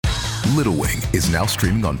Little Wing is now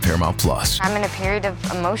streaming on Paramount Plus. I'm in a period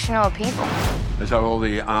of emotional upheaval. Is that all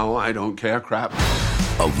the I don't care crap?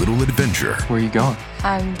 A little adventure. Where are you going?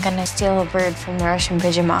 I'm gonna steal a bird from the Russian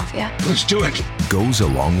pigeon mafia. Let's do it. Goes a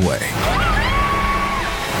long way.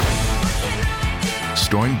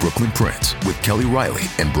 Starring Brooklyn Prince with Kelly Riley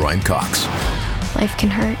and Brian Cox. Life can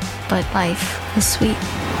hurt, but life is sweet.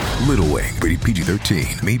 Little Wing, rated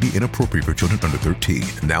PG-13, may be inappropriate for children under 13.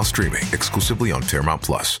 Now streaming exclusively on Paramount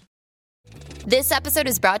Plus. This episode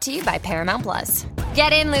is brought to you by Paramount Plus.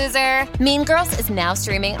 Get in, loser! Mean Girls is now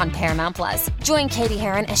streaming on Paramount Plus. Join Katie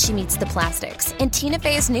Heron as she meets the plastics in Tina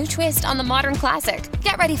Fey's new twist on the modern classic.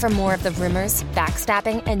 Get ready for more of the rumors,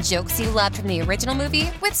 backstabbing, and jokes you loved from the original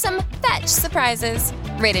movie with some fetch surprises.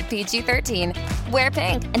 Rated PG-13. Wear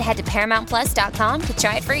pink and head to ParamountPlus.com to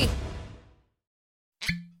try it free.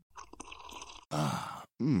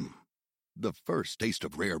 The first taste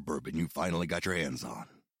of rare bourbon you finally got your hands on.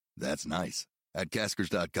 That's nice. At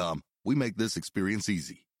Caskers.com, we make this experience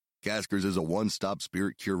easy. Caskers is a one-stop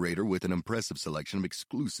spirit curator with an impressive selection of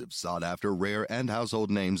exclusive, sought-after, rare, and household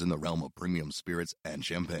names in the realm of premium spirits and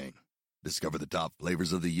champagne. Discover the top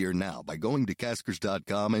flavors of the year now by going to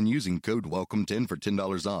Caskers.com and using code WELCOME10 for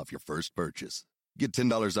 $10 off your first purchase. Get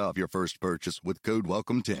 $10 off your first purchase with code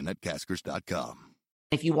WELCOME10 at Caskers.com.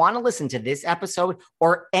 If you want to listen to this episode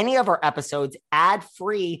or any of our episodes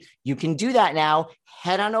ad-free, you can do that now.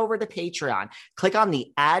 Head on over to Patreon. Click on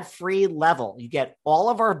the ad-free level. You get all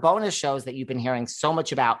of our bonus shows that you've been hearing so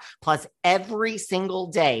much about. Plus, every single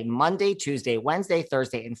day, Monday, Tuesday, Wednesday,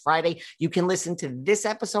 Thursday, and Friday, you can listen to this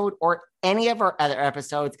episode or any of our other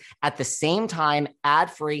episodes at the same time,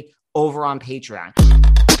 ad-free, over on Patreon.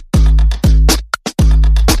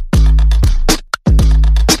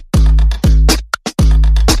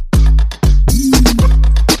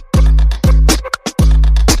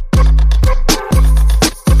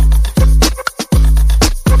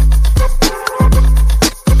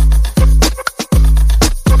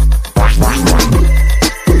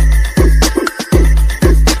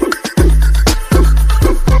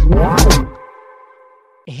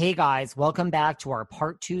 Hey guys, welcome back to our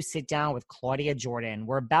part 2 sit down with Claudia Jordan.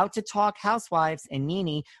 We're about to talk Housewives and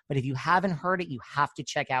Nene, but if you haven't heard it, you have to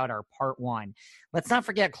check out our part 1. Let's not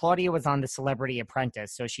forget Claudia was on The Celebrity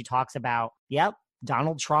Apprentice, so she talks about,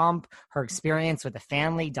 Donald Trump, her experience with the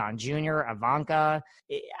family, Don Jr., Ivanka.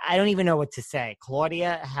 I don't even know what to say.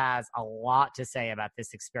 Claudia has a lot to say about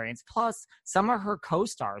this experience. Plus, some of her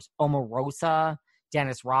co-stars, Omarosa,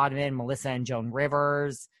 Dennis Rodman, Melissa and Joan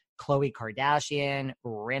Rivers, Khloe Kardashian,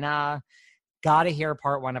 Rinna. Gotta hear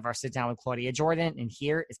part 1 of our sit down with Claudia Jordan, and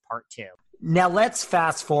here is part 2. Now let's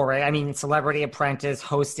fast forward. Celebrity Apprentice,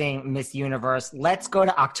 hosting Miss Universe. Let's go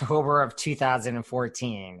to October of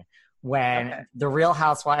 2014 when the Real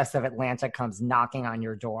Housewives of Atlanta comes knocking on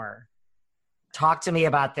your door. Talk to me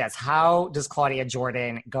about this. How does Claudia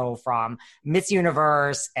Jordan go from Miss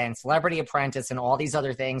Universe and Celebrity Apprentice and all these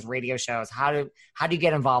other things, radio shows? How do you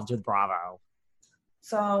get involved with Bravo?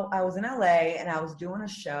 So I was in LA and I was doing a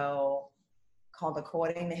show called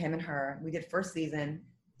According to Him and Her. We did first season,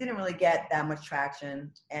 didn't really get that much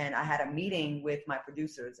traction. And I had a meeting with my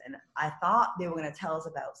producers and I thought they were going to tell us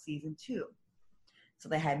about season 2. So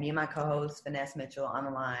they had me and my co-host, Vanessa Mitchell, on the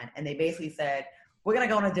line. And they basically said, we're going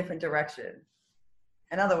to go in a different direction.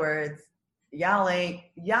 In other words, y'all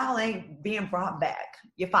ain't being brought back.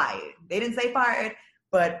 You're fired. They didn't say fired,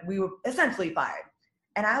 but we were essentially fired.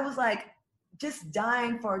 And I was like, just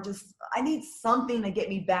dying for I need something to get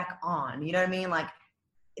me back on. You know what I mean? Like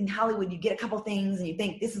in Hollywood, you get a couple things and you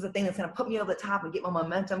think this is the thing that's going to put me over the top and get my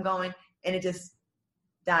momentum going. And it just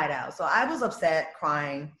died out. So I was upset,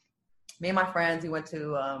 crying. Me and my friends, we went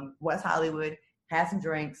to West Hollywood, had some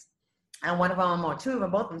drinks. And one of them, or two of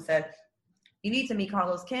them, both of them said, you need to meet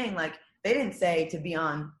Carlos King. Like they didn't say to be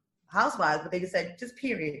on Housewives, but they just said, just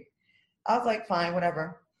period. I was like, fine,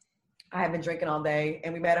 whatever. I had been drinking all day,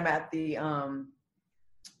 and we met him at the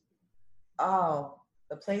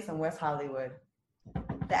place in West Hollywood,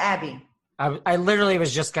 the Abbey. I literally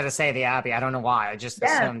was just going to say the Abbey. I don't know why. I just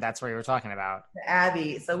assumed that's what you were talking about. The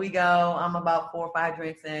Abbey. So we go. I'm about 4 or 5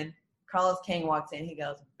 drinks in. Carlos King walks in. He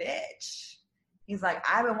goes, bitch. He's like,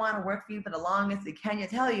 I've been wanting to work for you for the longest. Can you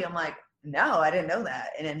tell you? I'm like, no, I didn't know that.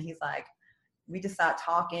 And then he's like, we just started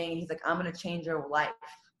talking. He's like, I'm going to change your life.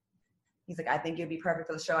 He's like, I think you'll be perfect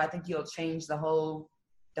for the show. I think you'll change the whole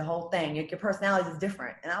thing. Your personality is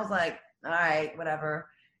different. And I was like, all right, whatever.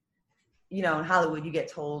 You know, in Hollywood, you get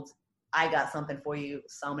told, I got something for you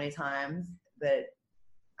so many times that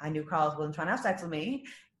I knew Carlos wasn't trying to have sex with me.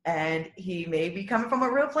 And he may be coming from a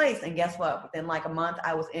real place. And guess what? Within like a month,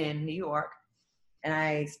 I was in New York. And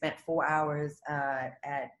I spent 4 hours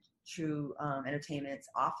at True Entertainment's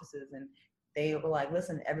offices, and they were like,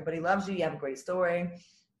 listen, everybody loves you. You have a great story,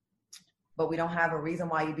 but we don't have a reason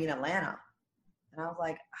why you be in Atlanta. And I was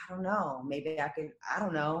like, I don't know. Maybe I could, I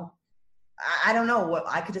don't know. I don't know what,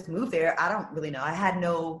 I could just move there. I don't really know. I had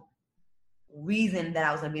no reason that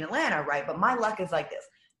I was going to be in Atlanta, right? But my luck is like this.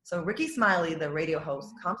 So Ricky Smiley, the radio host,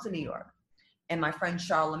 comes to New York. And my friend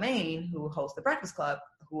Charlemagne, who hosts The Breakfast Club,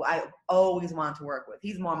 who I always wanted to work with,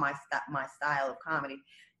 he's more my style of comedy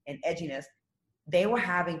and edginess. They were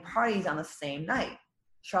having parties on the same night.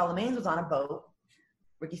 Charlemagne was on a boat.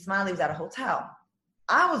 Ricky Smiley was at a hotel.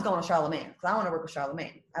 I was going to Charlemagne because I want to work with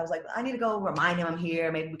Charlemagne. I was like, I need to go remind him I'm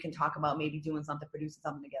here. Maybe we can talk about maybe doing something, producing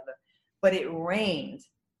something together. But it rained.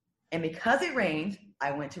 And because it rained,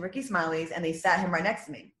 I went to Ricky Smiley's and they sat him right next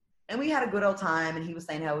to me. And we had a good old time. And he was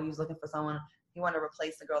saying how he was looking for someone. He wanted to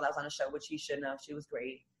replace the girl that was on the show, which he shouldn't have. She was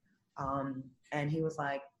great. And he was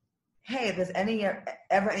like, hey, if there's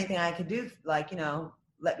ever anything I could do, like, you know,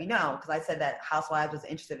 let me know. Because I said that Housewives was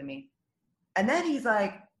interested in me. And then he's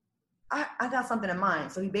like, I got something in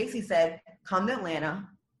mind. So he basically said, come to Atlanta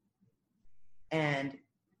and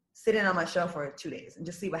sit in on my show for 2 days and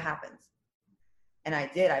just see what happens. And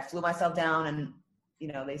I did. I flew myself down, and, you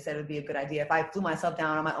know, they said it would be a good idea if I flew myself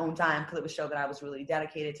down on my own time because it would show that I was really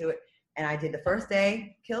dedicated to it. And I did the first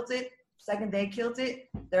day, killed it. Second day, killed it.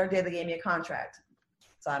 Third day, they gave me a contract.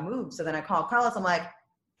 So I moved. So then I called Carlos. I'm like,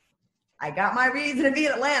 I got my reason to be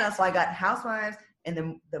in Atlanta. So I got Housewives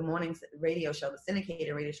and the morning radio show, the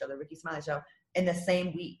syndicated radio show, the Ricky Smiley show, in the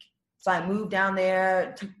same week. So I moved down there.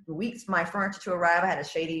 It took weeks for my furniture to arrive. I had a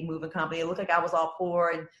shady moving company. It looked like I was all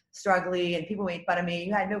poor and struggling, and people made fun of me.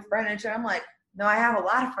 You had no furniture. I'm like, no, I have a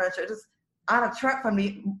lot of furniture. Just on a truck from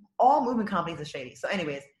me. All moving companies are shady. So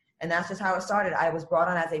anyways, and that's just how it started. I was brought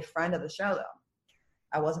on as a friend of the show, though.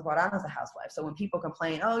 I wasn't brought on as a housewife. So when people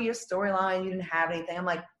complain, oh, your storyline, you didn't have anything, I'm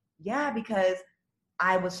like, yeah, because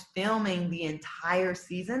I was filming the entire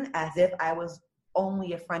season as if I was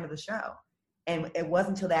only a friend of the show. And it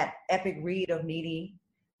wasn't until that epic read of Nene,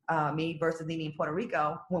 me versus Nene in Puerto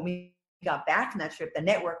Rico, when we got back from that trip, the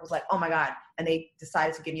network was like, oh my God. And they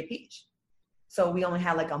decided to give me a peach. So we only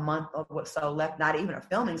had like a month of what so left, not even a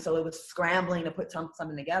filming. So it was scrambling to put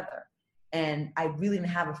something together. And I really didn't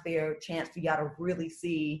have a fair chance for y'all to really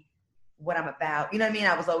see what I'm about. You know what I mean?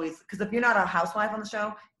 I was always, because if you're not a housewife on the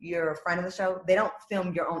show, you're a friend of the show, they don't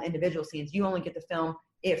film your own individual scenes. You only get to film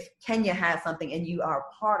if Kenya has something and you are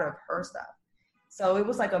part of her stuff. So it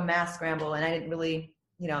was like a mass scramble, and I didn't really,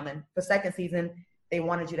 you know, and then for second season, they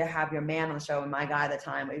wanted you to have your man on the show, and my guy at the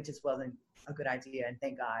time, it just wasn't a good idea, and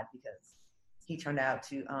thank God, because he turned out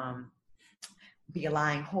to be a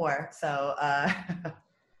lying whore. So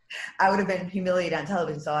I would have been humiliated on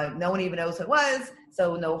television. So no one even knows who it was.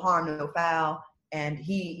 So no harm, no foul. And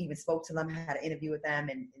he even spoke to them, had an interview with them.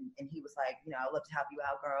 And he was like, you know, I'd love to help you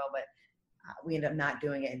out, girl. But we ended up not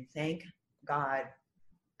doing it. And thank God.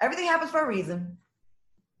 Everything happens for a reason.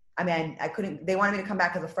 I mean, I couldn't, they wanted me to come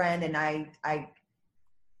back as a friend. And I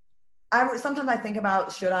sometimes I think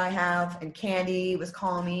about, should I have? And Candy was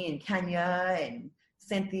calling me, and Kenya and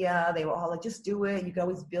Cynthia, they were all like, just do it. You can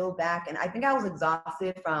always build back. And I think I was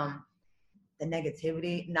exhausted from the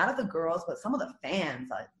negativity, not of the girls, but some of the fans.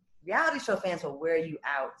 Like, reality show fans will wear you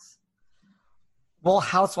out. Well,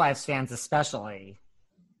 Housewives fans especially.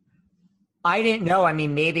 I didn't know. I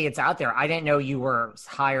mean, maybe it's out there. I didn't know you were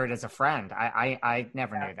hired as a friend. I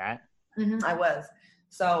never knew that. Mm-hmm, I was.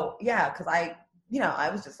 So, yeah, because I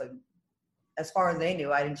was just like, as far as they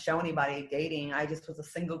knew, I didn't show anybody dating. I just was a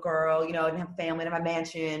single girl, you know, I didn't have a family, I didn't have a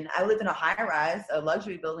mansion. I lived in a high-rise, a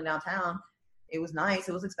luxury building downtown. It was nice.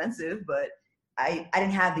 It was expensive, but I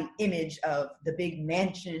didn't have the image of the big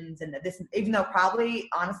mansions and this, even though probably,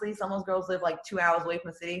 honestly, some of those girls live like 2 hours away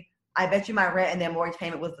from the city. I bet you my rent and their mortgage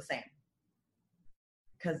payment was the same.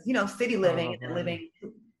 Because, you know, city living and living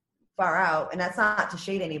far out, and that's not to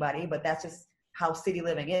shade anybody, but that's just how city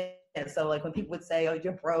living is. So, like, when people would say, oh,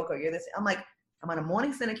 you're broke or you're this, I'm like, I'm on a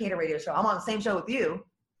morning syndicated radio show. I'm on the same show with you,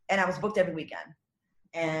 and I was booked every weekend.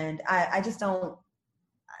 And I just don't,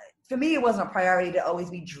 for me, it wasn't a priority to always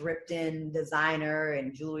be dripped in designer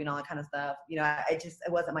and jewelry and all that kind of stuff. You know, it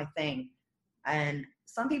wasn't my thing. And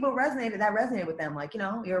some people resonated with them. Like, you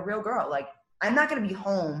know, you're a real girl. Like, I'm not going to be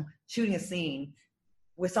home shooting a scene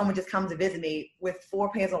where someone just comes to visit me with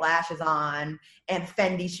 4 pairs of lashes on and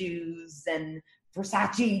Fendi shoes and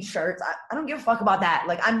Versace shirts. I don't give a fuck about that.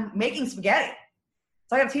 Like, I'm making spaghetti.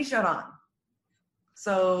 So I got a t-shirt on.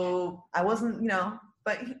 So I wasn't, you know,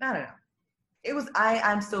 but I don't know. It was,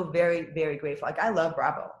 I'm still very, very grateful. Like, I love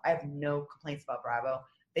Bravo. I have no complaints about Bravo.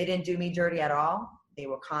 They didn't do me dirty at all. They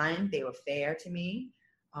were kind. They were fair to me.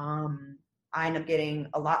 I ended up getting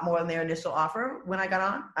a lot more than their initial offer when I got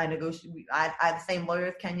on. I negotiated. I had the same lawyer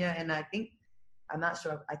as Kenya, and I think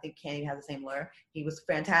Kenny has the same lawyer. He was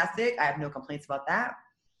fantastic. I have no complaints about that.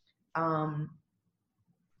 I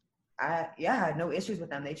had no issues with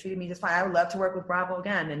them. They treated me just fine. I would love to work with Bravo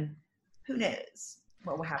again, and who knows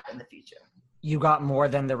what will happen in the future. You got more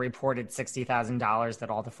than the reported $60,000 that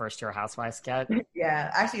all the first-year housewives get?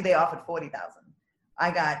 Yeah, actually, they offered $40,000.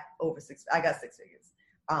 I got I got six figures.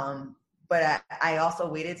 But I also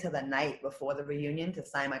waited till the night before the reunion to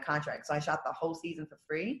sign my contract. So I shot the whole season for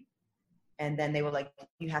free. And then they were like,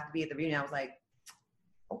 you have to be at the reunion. I was like,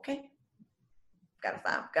 okay,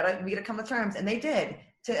 we gotta come to terms. And they did.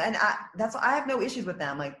 That's why I have no issues with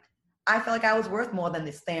them. Like, I feel like I was worth more than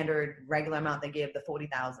the standard regular amount they give, the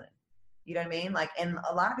 $40,000. You know what I mean? Like, and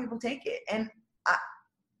a lot of people take it. And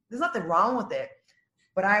there's nothing wrong with it.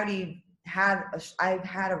 But I had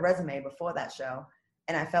a resume before that show.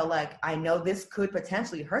 And I felt like, I know this could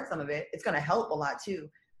potentially hurt some of it. It's going to help a lot too.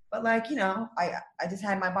 But like, I just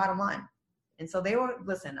had my bottom line. And so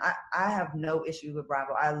listen, I have no issue with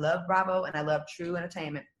Bravo. I love Bravo and I love True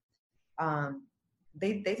Entertainment.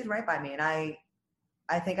 They did right by me. And I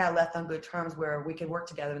think I left on good terms where we can work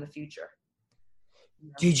together in the future.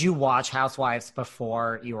 Did you watch Housewives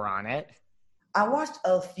before you were on it? I watched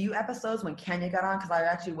a few episodes when Kenya got on because I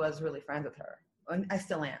actually was really friends with her. And I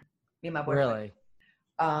still am. Me and my boyfriend. Really?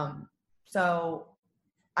 So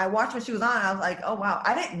I watched when she was on. I was like, oh wow,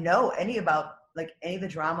 I didn't know any of the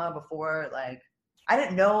drama before. Like, I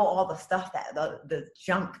didn't know all the stuff that the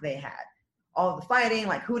junk they had, all the fighting,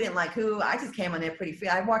 like who didn't like who. I just came on there pretty free.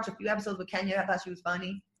 I watched a few episodes with Kenya. I thought she was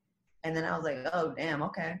funny, and then I was like, oh damn,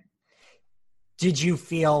 okay. Did you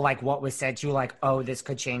feel like what was said to you, like, oh, this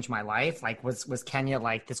could change my life? Like, was Kenya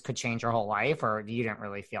like, this could change your whole life, or you didn't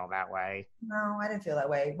really feel that way? No, I didn't feel that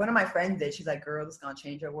way. One of my friends did. She's like, girl, this is going to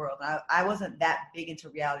change your world. And I wasn't that big into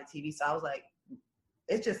reality TV, so I was like,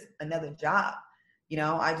 it's just another job.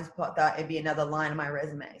 I just thought it'd be another line on my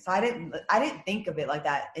resume. So I didn't think of it like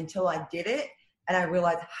that until I did it, and I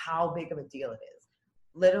realized how big of a deal it is.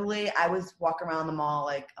 Literally, I was walking around the mall,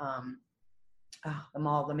 like,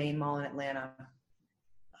 the main mall in Atlanta.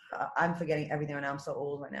 I'm forgetting everything right now. I'm so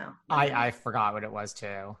old right now. I forgot what it was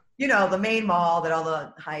too. The main mall that all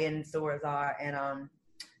the high-end stores are. And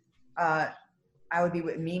I would be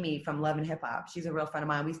with Mimi from Love and Hip Hop. She's a real friend of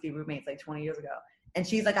mine. We used to be roommates like 20 years ago. And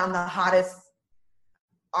she's like on the hottest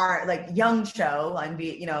young show. And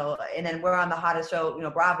and then we're on the hottest show,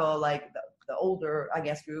 Bravo, like the older, I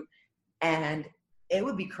guess, group. And it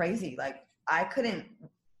would be crazy. Like, I couldn't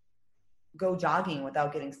go jogging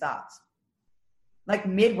without getting stopped. Like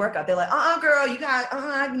mid-workout, they're like, girl, you got,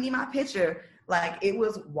 I need my picture. Like, it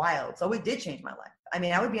was wild. So it did change my life. I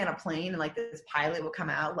mean, I would be on a plane and like this pilot would come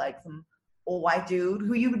out, like some old white dude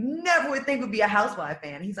who you would never would think would be a Housewife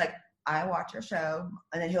fan. He's like, I watch your show.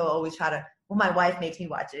 And then he'll always try to, well, my wife makes me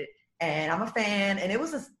watch it and I'm a fan. And it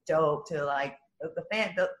was just dope to like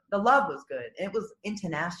the love was good. And it was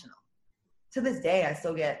international. To this day, I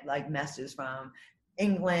still get like messages from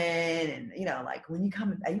England and like, are you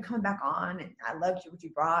coming back on? And I loved what you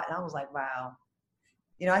brought. And I was like, wow.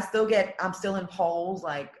 I'm still in polls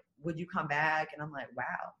like, would you come back? And I'm like,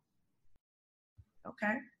 wow.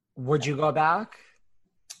 Okay. Would you go back?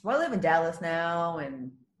 Well, I live in Dallas now,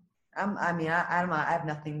 and I have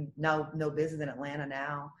nothing, no business in Atlanta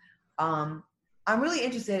now. I'm really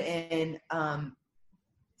interested in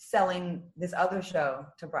selling this other show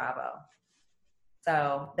to Bravo.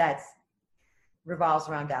 So that's revolves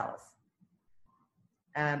around Dallas.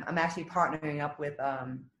 I'm actually partnering up with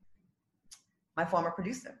my former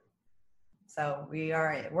producer. So we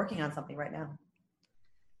are working on something right now.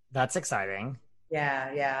 That's exciting.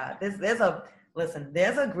 Yeah. There's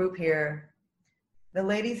a group here. The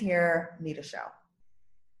ladies here need a show.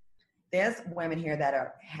 There's women here that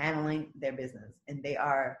are handling their business, and they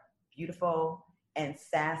are beautiful and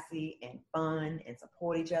sassy and fun and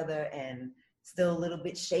support each other and still a little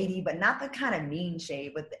bit shady, but not the kind of mean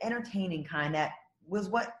shade, but the entertaining kind that was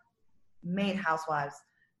what made Housewives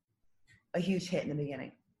a huge hit in the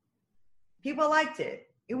beginning. People liked it.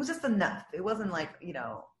 It was just enough. It wasn't like,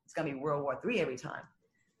 it's going to be World War III every time.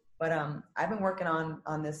 But I've been working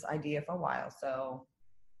on this idea for a while, so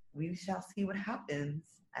we shall see what happens.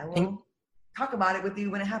 I will talk about it with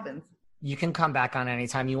you when it happens. You can come back on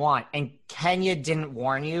anytime you want. And Kenya didn't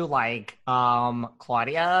warn you, like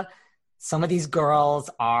Claudia, some of these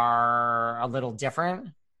girls are a little different.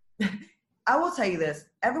 I will tell you this.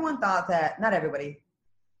 Everyone thought that, not everybody,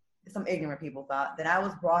 some ignorant people thought that I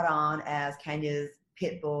was brought on as Kenya's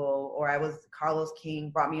pit bull, or I was Carlos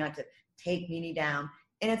King, brought me on to take Nene down.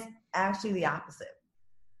 And it's actually the opposite.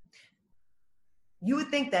 you would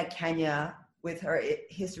think that Kenya, with her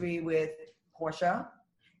history with Portia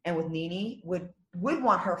and with Nene, would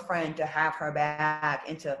want her friend to have her back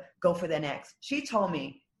and to go for the next. She told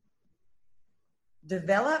me,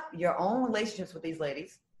 develop your own relationships with these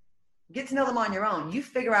ladies. Get to know them on your own. You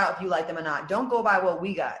figure out if you like them or not. Don't go by what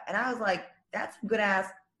we got. And I was like, that's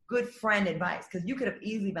good friend advice. Because you could have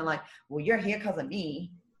easily been like, well, you're here because of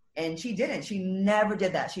me. And she didn't. She never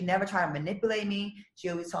did that. She never tried to manipulate me. She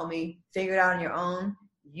always told me, figure it out on your own.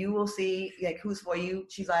 You will see like who's for you.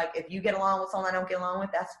 She's like, if you get along with someone I don't get along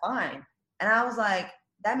with, that's fine. And I was like,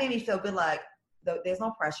 that made me feel good. Like there's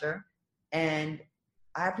no pressure. And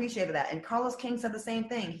I appreciated that. And Carlos King said the same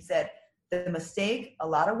thing. He said, the mistake a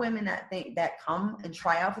lot of women that come and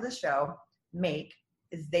try out for the show make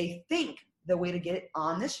is they think the way to get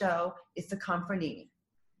on the show is to come for Nene.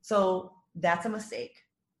 So that's a mistake.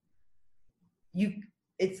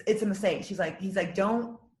 It's a mistake. He's like,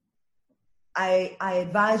 I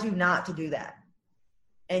advise you not to do that.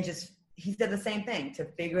 And he said the same thing, to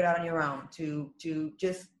figure it out on your own, to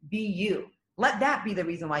just be you. Let that be the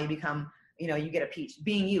reason why you become, you get a peach,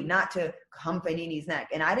 being you, not to come for Nene's neck.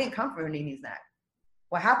 And I didn't come for Nene's neck.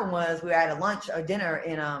 What happened was we were at a lunch or dinner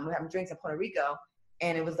we were having drinks in Puerto Rico,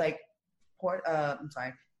 and it was like,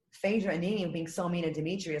 Phaedra and Nene being so mean to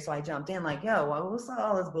Demetria. So I jumped in like, yo, what's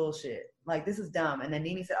all this bullshit? Like, this is dumb. And then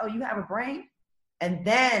Nene said, oh, you have a brain? And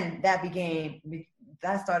then that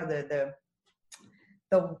started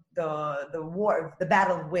the war, the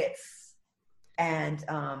battle of wits. And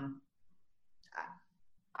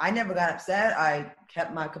I never got upset. I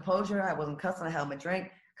kept my composure. I wasn't cussing. I held my drink.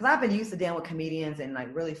 Because I've been used to dealing with comedians and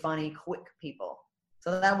like really funny, quick people.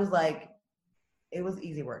 So that was like, it was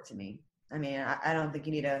easy work to me. I mean, I don't think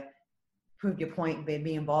you need to prove your point by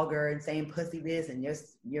being vulgar and saying pussy this and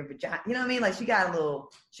your vagina. You know what I mean? Like she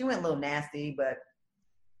went a little nasty, but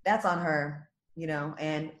that's on her,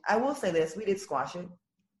 And I will say this, we did squash it.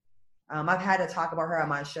 I've had to talk about her on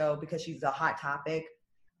my show because she's a hot topic.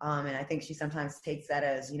 And I think she sometimes takes that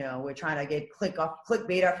as, we're trying to get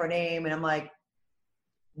clickbait off her name. And I'm like,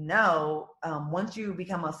 no, once you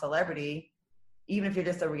become a celebrity, even if you're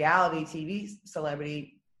just a reality TV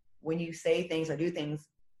celebrity, when you say things or do things,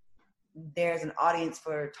 there's an audience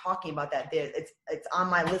for talking about that. It's on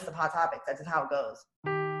my list of hot topics. That's just how it goes.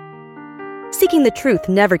 Seeking the truth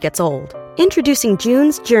never gets old. Introducing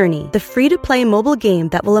June's Journey, the free-to-play mobile game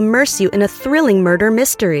that will immerse you in a thrilling murder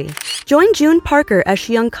mystery. Join June Parker as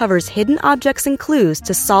she uncovers hidden objects and clues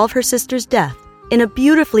to solve her sister's death in a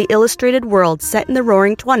beautifully illustrated world set in the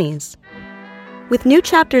Roaring '20s. With new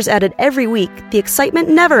chapters added every week, the excitement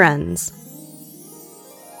never ends.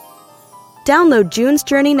 Download June's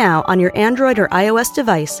Journey now on your Android or iOS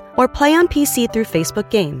device, or play on PC through Facebook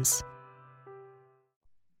Games.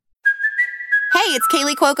 Hey, it's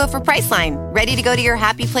Kaylee Cuoco for Priceline. Ready to go to your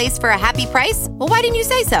happy place for a happy price? Well, why didn't you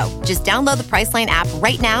say so? Just download the Priceline app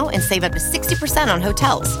right now and save up to 60% on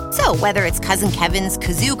hotels. So whether it's Cousin Kevin's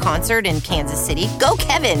Kazoo Concert in Kansas City, go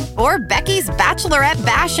Kevin, or Becky's Bachelorette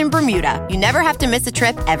Bash in Bermuda, you never have to miss a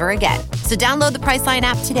trip ever again. So download the Priceline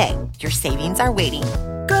app today. Your savings are waiting.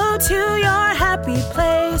 Go to your happy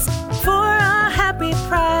place for a happy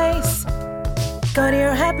price. Go to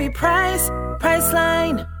your happy price,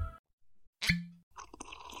 Priceline.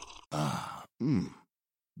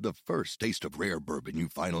 The first taste of rare bourbon you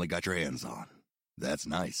finally got your hands on. That's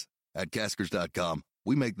nice. At Caskers.com,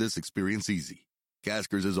 we make this experience easy.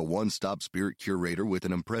 Caskers is a one-stop spirit curator with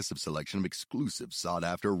an impressive selection of exclusive,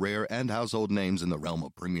 sought-after, rare, and household names in the realm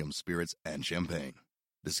of premium spirits and champagne.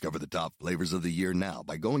 Discover the top flavors of the year now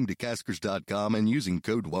by going to Caskers.com and using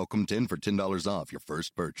code WELCOME10 for $10 off your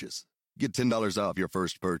first purchase. Get $10 off your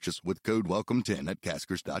first purchase with code WELCOME10 at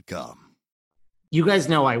Caskers.com. You guys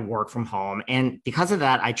know I work from home, and because of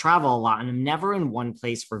that, I travel a lot, and I'm never in one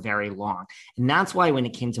place for very long. And that's why when it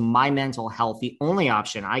came to my mental health, the only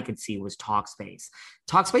option I could see was Talkspace.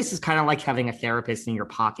 Talkspace is kind of like having a therapist in your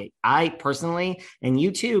pocket. I personally, and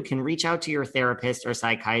you too, can reach out to your therapist or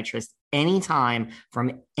psychiatrist anytime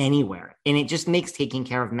from anywhere. And it just makes taking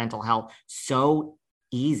care of mental health so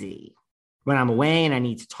easy. When I'm away and I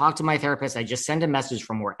need to talk to my therapist, I just send a message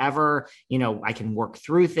from wherever, I can work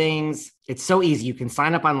through things. It's so easy. You can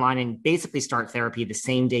sign up online and basically start therapy the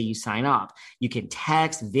same day you sign up. You can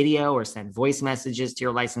text, video, or send voice messages to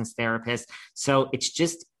your licensed therapist. So it's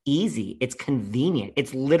just easy. It's convenient.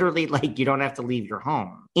 It's literally like you don't have to leave your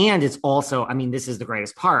home. And it's also, this is the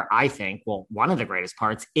greatest part, I think. Well, one of the greatest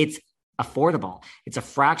parts, it's affordable. It's a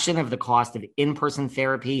fraction of the cost of in-person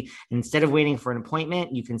therapy. And instead of waiting for an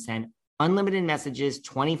appointment, you can send unlimited messages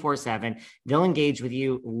 24/7. They'll engage with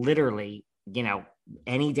you literally,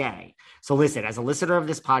 any day. So listen, as a listener of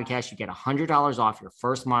this podcast, you get $100 off your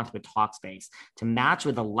first month with Talkspace. To match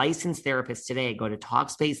with a licensed therapist today, go to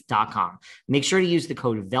Talkspace.com. Make sure to use the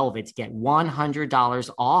code VELVET to get $100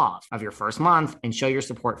 off of your first month and show your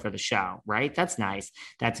support for the show, right? That's nice.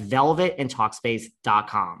 That's Velvet and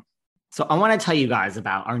Talkspace.com. So I want to tell you guys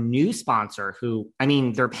about our new sponsor who, I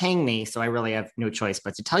mean, they're paying me, so I really have no choice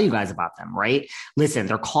but to tell you guys about them, right? Listen,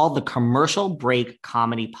 they're called the Commercial Break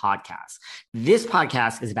Comedy Podcast. This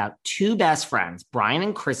podcast is about two best friends, Brian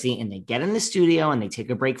and Chrissy, and they get in the studio and they take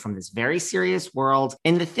a break from this very serious world.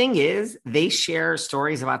 And the thing is, they share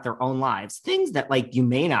stories about their own lives, things that like you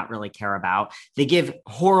may not really care about. They give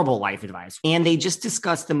horrible life advice and they just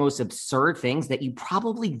discuss the most absurd things that you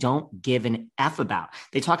probably don't give an F about.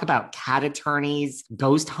 They talk about cat attorneys,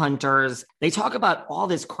 ghost hunters. They talk about all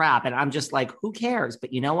this crap. And I'm just like, who cares?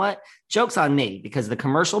 But you know what? Joke's on me because the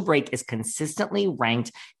Commercial Break is consistently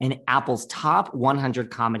ranked in Apple's top 100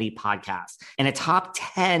 comedy podcasts and a top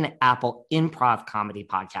 10 Apple improv comedy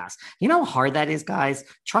podcast. You know how hard that is, guys?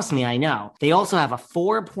 Trust me, I know. They also have a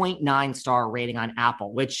 4.9 star rating on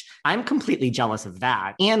Apple, which I'm completely jealous of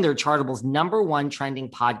that. And they're Chartable's #1 trending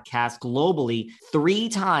podcast globally 3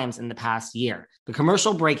 times in the past year. The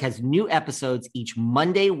Commercial Break has new episodes each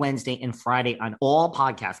Monday, Wednesday, and Friday on all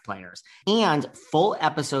podcast players, and full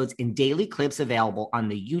episodes and daily clips available on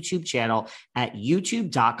the YouTube channel at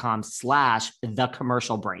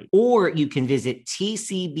youtube.com/thecommercialbreak. Or you can visit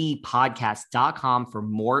tcbpodcast.com for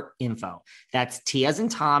more info. That's T as in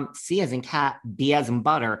Tom, C as in cat, B as in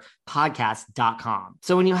butter, podcast.com.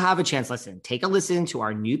 So when you have a chance, take a listen to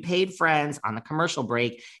our new paid friends on the Commercial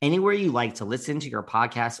Break anywhere you like to listen to your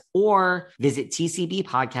podcast, or visit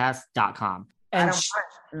tcbpodcast.com. And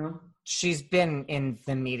she's been in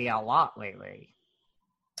the media a lot lately.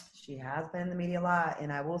 She has been in the media a lot.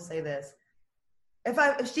 And I will say this.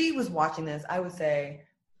 If she was watching this, I would say,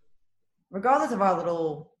 regardless of our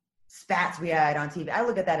little spats we had on TV, I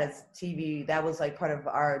look at that as TV. That was like part of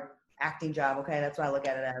our acting job. Okay. That's what I look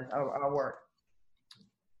at it as, our work.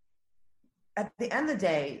 At the end of the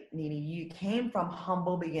day, Nene, you came from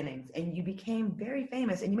humble beginnings and you became very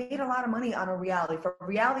famous and you made a lot of money on for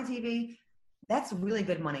reality TV. That's really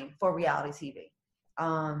good money for reality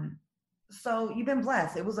TV. So you've been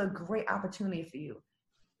blessed. It was a great opportunity for you.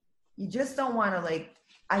 You just don't want to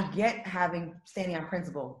I get standing on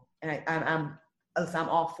principle, and I'm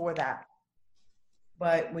all for that.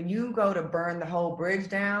 But when you go to burn the whole bridge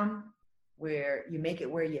down, where you make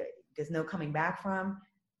it where there's no coming back from,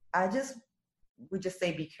 I would just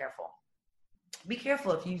say be careful. Be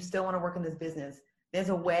careful if you still want to work in this business. There's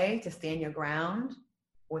a way to stand your ground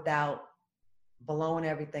without blowing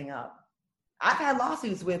everything up. I've had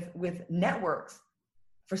lawsuits with networks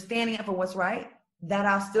for standing up for what's right that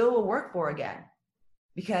I still will work for again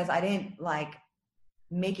because I didn't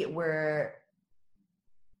make it where,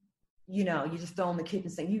 you just throw in the kitchen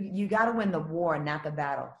sink. You got to win the war, not the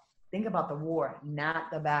battle. Think about the war,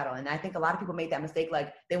 not the battle. And I think a lot of people make that mistake.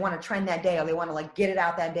 They want to trend that day or they want to get it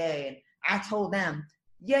out that day. And I told them,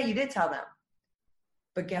 yeah, you did tell them.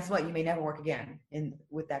 But guess what? You may never work again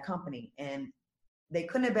with that company. And they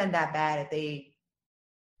couldn't have been that bad if they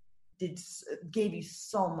gave you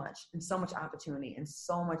so much and so much opportunity and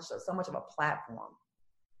so much of a platform.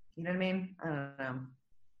 You know what I mean? I don't know.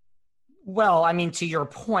 Well, I mean, to your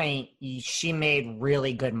point, she made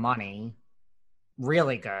really good money.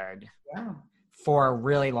 Really good. Yeah. For a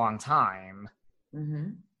really long time.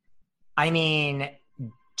 Mm-hmm. I mean,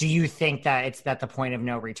 do you think that it's at the point of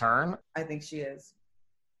no return? I think she is.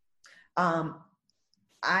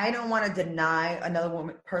 I don't want to deny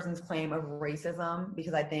another person's claim of racism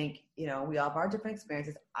because I think, we all have our different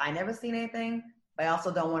experiences. I never seen anything, but I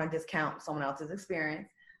also don't want to discount someone else's experience.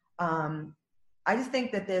 I just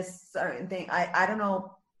think that this certain thing, I don't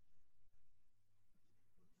know.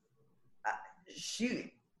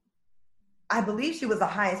 I believe she was the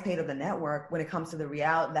highest paid of the network when it comes to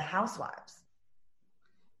the housewives.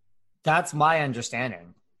 That's my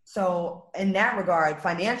understanding. So in that regard,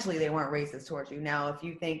 financially, they weren't racist towards you. Now, if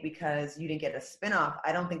you think because you didn't get a spinoff,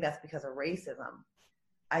 I don't think that's because of racism.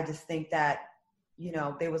 I just think that,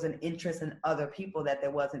 there was an interest in other people that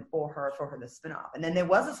there wasn't for her to spinoff. And then there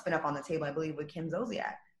was a spinoff on the table, I believe, with Kim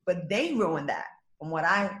Zolciak, but they ruined that from what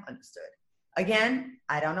I understood. Again,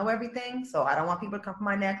 I don't know everything, so I don't want people to come from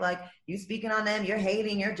my neck you speaking on them, you're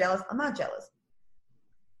hating, you're jealous. I'm not jealous.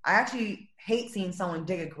 I actually hate seeing someone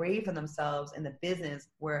dig a grave for themselves in the business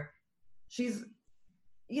where she's,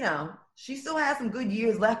 she still has some good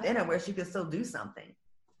years left in her where she could still do something.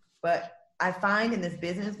 But I find in this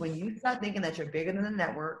business, when you start thinking that you're bigger than the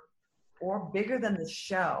network or bigger than the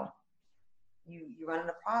show, you run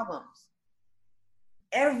into problems.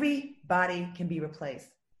 Everybody can be replaced.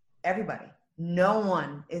 Everybody. No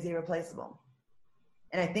one is irreplaceable.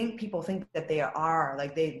 And I think people think that they are,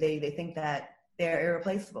 like they think that they're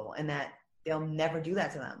irreplaceable and that they'll never do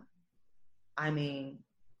that to them. I mean,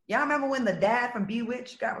 y'all remember when the dad from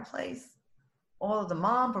Bewitched got replaced? Or the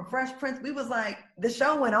mom from Fresh Prince? We was like, the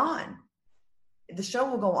show went on. The show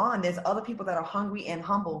will go on. There's other people that are hungry and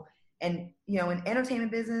humble. And, you know, in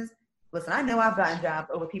entertainment business, listen, I know I've gotten jobs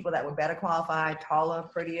over people that were better qualified, taller,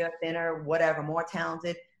 prettier, thinner, whatever, more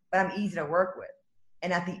talented, but I'm easy to work with.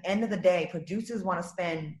 And at the end of the day, producers want to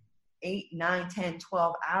spend 8, 9, 10,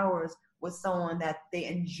 12 hours with someone that they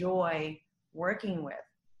enjoy working with.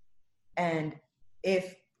 And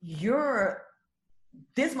if you're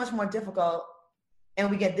this much more difficult and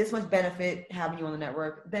we get this much benefit having you on the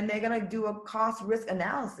network, then they're going to do a cost risk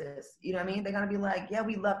analysis. You know what I mean? They're going to be like, yeah,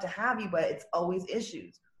 we'd love to have you, but it's always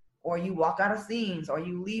issues. Or you walk out of scenes, or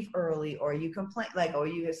you leave early, or you complain, like, or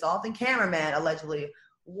you assaulting cameraman, allegedly,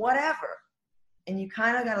 whatever. And you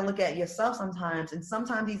kind of got to look at yourself sometimes. And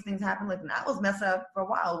sometimes these things happen. Like, and I was messed up for a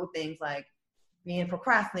while with things like being a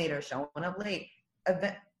procrastinator, showing up late.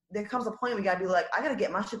 There comes a point where you got to be like, I got to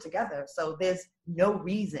get my shit together. So there's no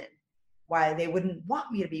reason why they wouldn't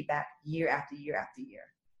want me to be back year after year after year,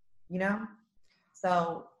 you know?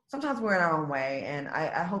 So sometimes we're in our own way. And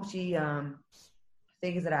I hope she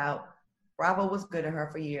figures it out. Bravo was good to her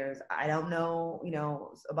for years. I don't know, you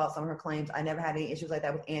know, about some of her claims. I never had any issues like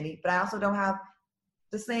that with Andy, but I also don't have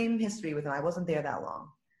the same history with him. I wasn't there that long.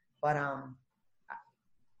 But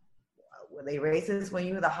were they racist when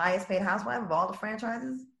you were the highest paid housewife of all the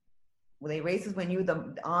franchises? Were they racist when you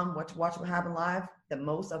were on Watch What Happened Live, the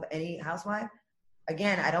most of any housewife?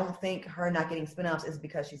 Again, I don't think her not getting spin-offs is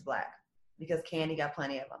because she's black, because Candy got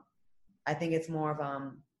plenty of them. I think it's more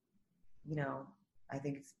of, you know, I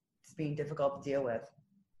think it's being difficult to deal with.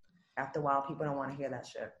 After a while, people don't want to hear that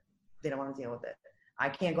shit. They don't want to deal with it. I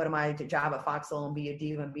can't go to my job at Foxhole and be a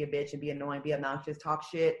diva and be a bitch and be annoying, be obnoxious, talk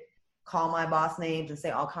shit, call my boss names and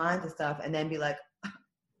say all kinds of stuff, and then be like,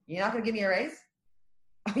 you're not going to give me a raise?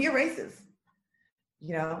 You're racist.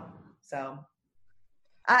 You know? So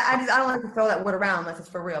I don't like to throw that word around unless it's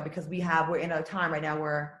for real, because we're in a time right now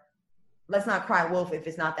where let's not cry wolf if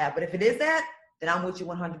it's not that. But if it is that, then I'm with you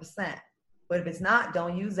 100%. But if it's not,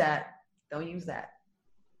 don't use that. Don't use that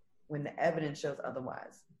when the evidence shows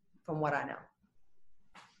otherwise, from what I know.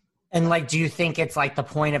 And like, do you think it's like the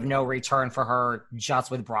point of no return for her just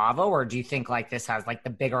with Bravo? Or do you think like this has like the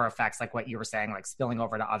bigger effects, like what you were saying, like spilling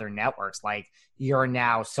over to other networks? Like you're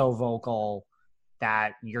now so vocal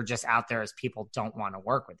that you're just out there as people don't want to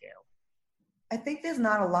work with you. I think there's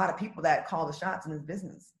not a lot of people that call the shots in this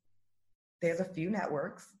business. There's a few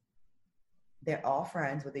networks. They're all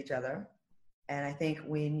friends with each other. And I think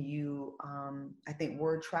when you, I think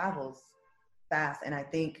word travels fast. And I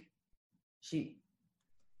think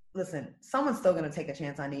listen, someone's still going to take a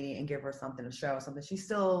chance on Nene and give her something to show, something. She's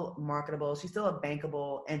still marketable. She's still a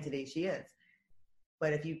bankable entity. She is.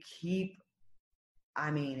 But if you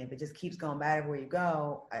if it just keeps going bad everywhere you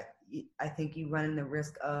go, I think you run in the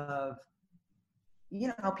risk of, you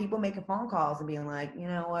know, people making phone calls and being like, you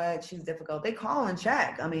know what, she's difficult. They call and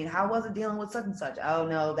check. I mean, how was it dealing with such and such? Oh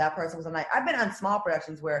no, that person was a night. I've been on small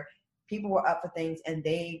productions where people were up for things and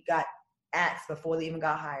they got axed before they even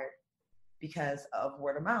got hired because of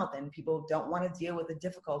word of mouth, and people don't want to deal with the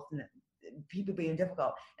difficulty, people being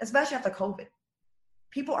difficult, especially after COVID.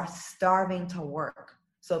 People are starving to work.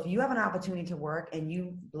 So if you have an opportunity to work and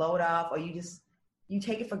you blow it off, or you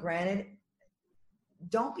take it for granted,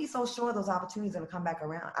 don't be so sure those opportunities are going to come back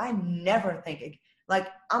around. I never think it, like,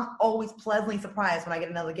 I'm always pleasantly surprised when I get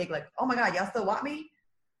another gig, like, oh my God, y'all still want me?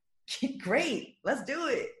 Great, let's do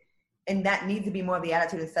it. And that needs to be more of the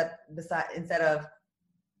attitude instead of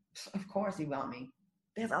course you want me.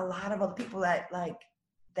 There's a lot of other people that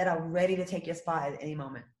are ready to take your spot at any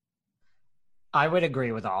moment. I would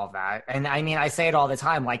agree with all of that. And I mean, I say it all the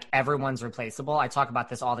time, like everyone's replaceable. I talk about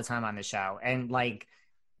this all the time on the show. And like,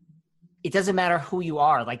 it doesn't matter who you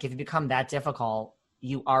are. Like if you become that difficult,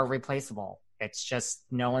 you are replaceable. It's just,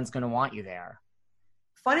 no one's going to want you there.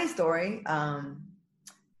 Funny story.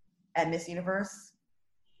 At Miss Universe.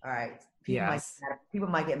 All right. People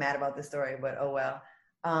might get mad about this story, but oh well.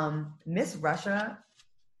 Miss Russia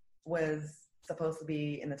was supposed to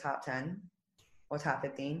be in the top 10 or top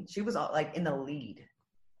 15. She was like in the lead,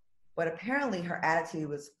 but apparently her attitude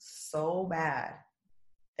was so bad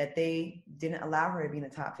that they didn't allow her to be in the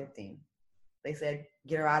top 15. They said,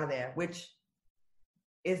 get her out of there, which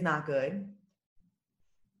is not good.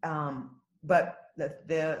 But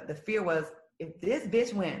the fear was, if this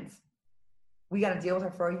bitch wins, we got to deal with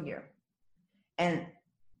her for a year. And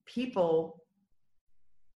people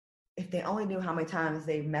if they only knew how many times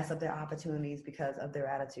they mess up their opportunities because of their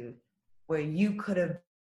attitude, where you could have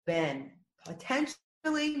been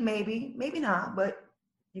potentially, maybe not, but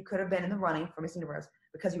you could have been in the running for Miss Universe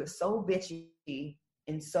because you were so bitchy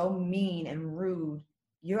and so mean and rude.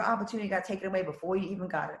 Your opportunity got taken away before you even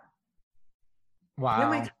got it. Wow. You know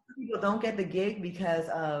how many times people don't get the gig because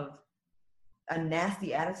of a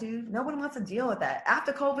nasty attitude? Nobody wants to deal with that.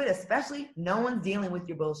 After COVID, especially, no one's dealing with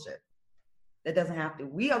your bullshit. That doesn't have to.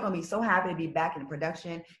 We are going to be so happy to be back in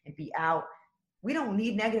production and be out. We don't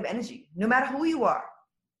need negative energy, no matter who you are.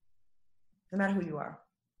 No matter who you are.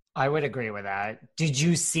 I would agree with that. Did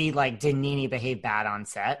you see, like, did Nene behave bad on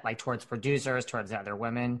set, like towards producers, towards the other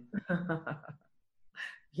women?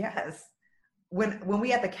 Yes. When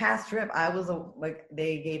we had the cast trip, I was like,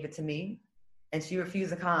 they gave it to me, and she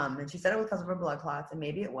refused to come. And she said it was because of her blood clots, and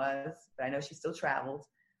maybe it was, but I know she still traveled.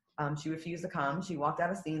 She refused to come. She walked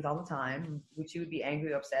out of scenes all the time. She would be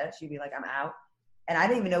angry or upset. She'd be like, I'm out. And I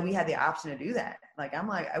didn't even know we had the option to do that. Like, I'm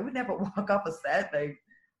like, I would never walk off a set. Like,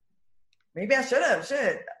 maybe I should have,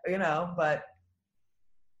 but,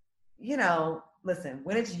 listen,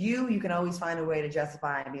 when it's you can always find a way to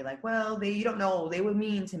justify and be like, well, you don't know, they were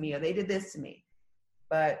mean to me or they did this to me.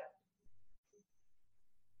 But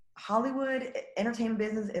Hollywood entertainment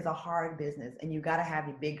business is a hard business, and you got to have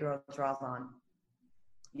your big girl draws on.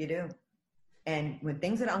 You do. And when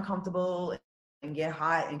things are uncomfortable and get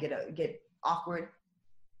hot and get awkward,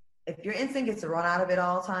 if your instinct is to run out of it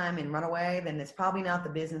all the time and run away, then it's probably not the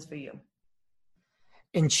business for you.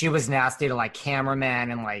 And she was nasty to, like, cameramen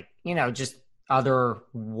and, like, just other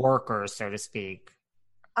workers, so to speak.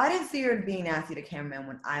 I didn't see her being nasty to cameramen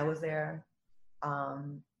when I was there.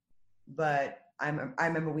 But I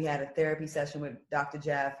remember we had a therapy session with Dr.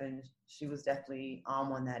 Jeff, and she was definitely on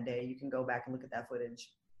one that day. You can go back and look at that footage.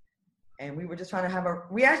 And we were just trying to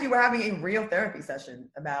we actually were having a real therapy session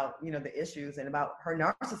about, the issues and about her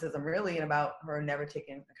narcissism, really, and about her never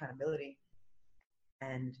taking accountability.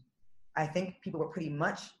 And I think people were pretty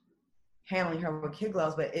much handling her with kid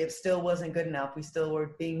gloves, but it still wasn't good enough. We still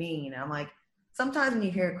were being mean. And I'm like, sometimes when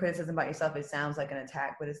you hear criticism about yourself, it sounds like an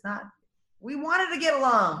attack, but it's not. We wanted to get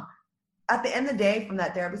along. At the end of the day, from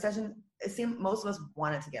that therapy session, it seemed most of us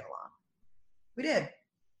wanted to get along. We did.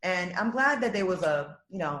 And I'm glad that there was at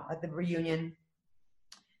the reunion,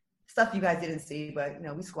 stuff you guys didn't see, but,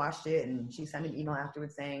 we squashed it. And she sent me an email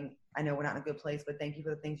afterwards saying, I know we're not in a good place, but thank you for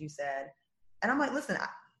the things you said. And I'm like, listen,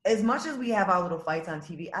 as much as we have our little fights on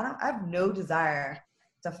TV, I have no desire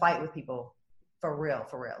to fight with people for real.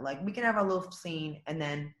 Like, we can have our little scene, and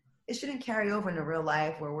then it shouldn't carry over into real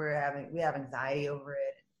life where we have anxiety over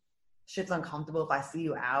it. Shit's uncomfortable if I see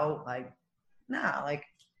you out. Like, nah, like,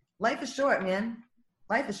 life is short, man.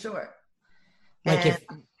 Life is short.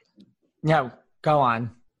 No, go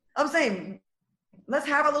on. I'm saying, let's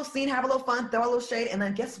have a little scene, have a little fun, throw a little shade, and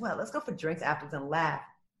then guess what? Let's go for drinks afterwards and laugh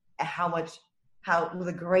at how it was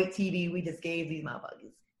a great TV we just gave these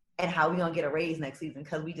motherfuckers, and how we gonna get a raise next season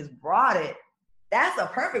because we just brought it. That's a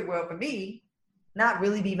perfect world for me. Not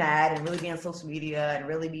really be mad and really be on social media and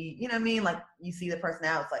really be, you know what I mean? Like, you see the person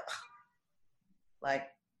out, it's like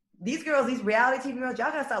these girls, these reality TV girls,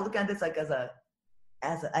 y'all gotta start looking at this like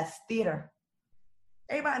as theater.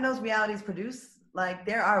 Everybody knows reality is produced. Like,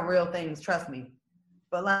 there are real things, trust me.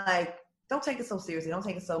 But, like, don't take it so seriously. Don't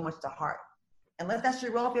take it so much to heart. And let that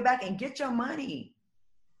shit roll off your back and get your money.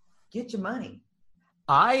 Get your money.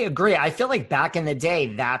 I agree. I feel like back in the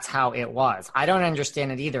day, that's how it was. I don't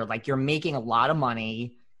understand it either. Like, you're making a lot of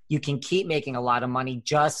money. You can keep making a lot of money.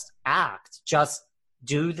 Just act. Just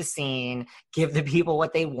do the scene. Give the people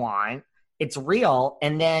what they want. It's real.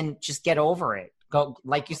 And then just get over it. Go,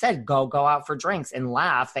 like you said, go out for drinks and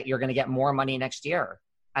laugh that you're going to get more money next year.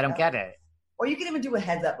 I don't get it. Or you can even do a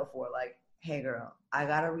heads up before, like, hey, girl, I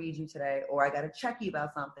got to read you today, or I got to check you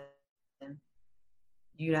about something.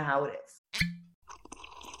 You know how it is.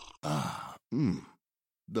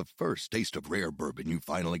 The first taste of rare bourbon you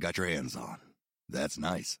finally got your hands on. That's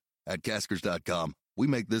nice. At Caskers.com, we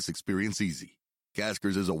make this experience easy.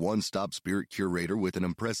 Caskers is a one-stop spirit curator with an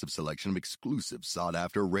impressive selection of exclusive,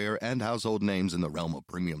 sought-after, rare, and household names in the realm of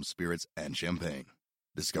premium spirits and champagne.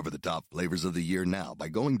 Discover the top flavors of the year now by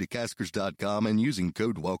going to Caskers.com and using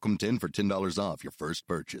code WELCOME10 for $10 off your first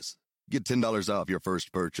purchase. Get $10 off your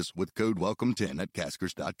first purchase with code WELCOME10 at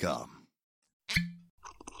Caskers.com.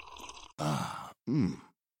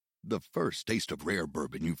 The first taste of rare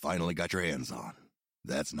bourbon you finally got your hands on.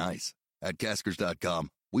 That's nice. At Caskers.com,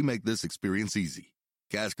 we make this experience easy.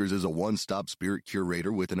 Caskers is a one-stop spirit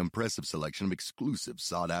curator with an impressive selection of exclusive,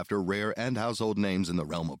 sought-after, rare, and household names in the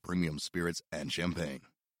realm of premium spirits and champagne.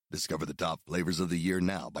 Discover the top flavors of the year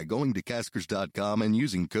now by going to Caskers.com and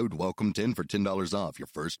using code WELCOME10 for $10 off your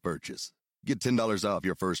first purchase. Get $10 off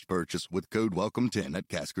your first purchase with code WELCOME10 at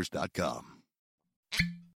Caskers.com.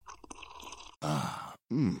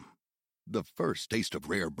 The first taste of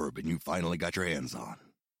rare bourbon you finally got your hands on.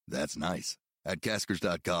 That's nice. At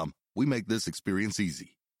Caskers.com, we make this experience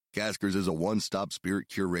easy. Caskers is a one-stop spirit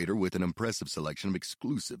curator with an impressive selection of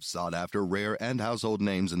exclusive, sought-after, rare, and household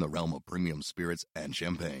names in the realm of premium spirits and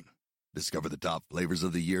champagne. Discover the top flavors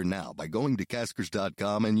of the year now by going to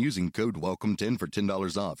Caskers.com and using code WELCOME10 for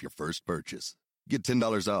 $10 off your first purchase. Get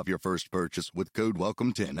 $10 off your first purchase with code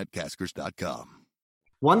WELCOME10 at Caskers.com.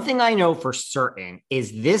 One thing I know for certain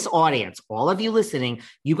is this audience, all of you listening,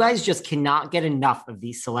 you guys just cannot get enough of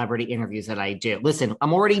these celebrity interviews that I do. Listen,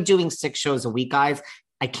 I'm already doing 6 shows a week, guys.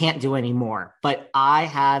 I can't do any more, but I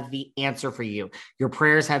have the answer for you. Your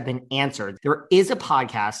prayers have been answered. There is a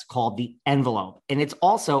podcast called The Envelope, and it's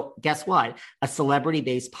also, guess what? A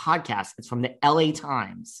celebrity-based podcast. It's from the LA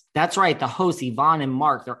Times. That's right. The hosts, Yvonne and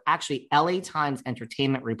Mark, they're actually LA Times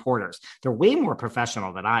entertainment reporters. They're way more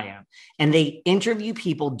professional than I am. And they interview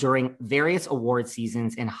people during various award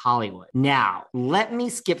seasons in Hollywood. Now, let me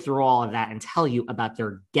skip through all of that and tell you about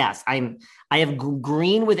their guests. I have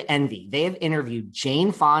green with envy. They have interviewed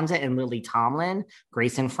Jane Fonda and Lily Tomlin,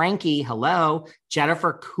 Grace and Frankie, hello,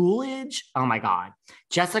 Jennifer Coolidge, oh my God,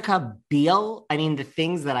 Jessica Biel. I mean, the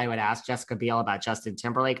things that I would ask Jessica Biel about Justin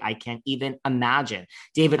Timberlake, I can't even imagine.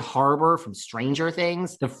 David Harbour from Stranger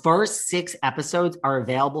Things. The first 6 episodes are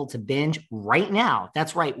available to binge right now.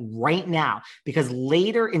 That's right, right now, because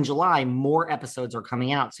later in July, more episodes are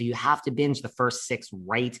coming out. So you have to binge the first 6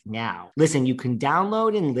 right now. Listen, you can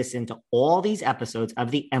download and listen to all these episodes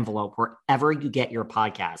of The Envelope wherever you get your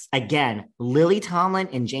podcast. Again, Lily Tomlin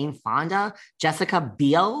and Jane Fonda, Jessica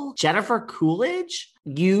Biel, Jennifer Coolidge.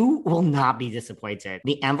 You will not be disappointed.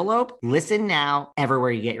 The Envelope, listen now everywhere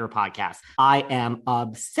you get your podcast. I am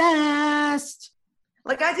obsessed.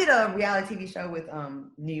 Like, I did a reality TV show with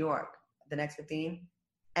New York, The Next 15,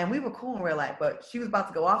 and we were cool in real life, but she was about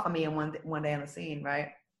to go off on me in one day on the scene, right?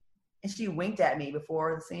 And she winked at me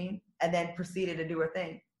before the scene and then proceeded to do her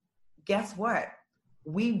thing. Guess what?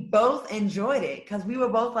 We both enjoyed it because we were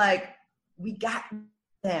both like, we got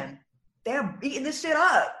them. They're beating this shit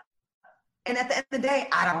up. And at the end of the day,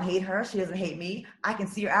 I don't hate her. She doesn't hate me. I can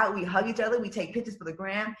see her out. We hug each other. We take pictures for the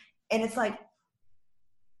gram. And it's like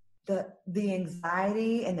the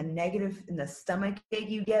anxiety and the negative and the stomach ache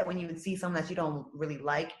you get when you see someone that you don't really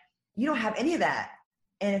like, you don't have any of that.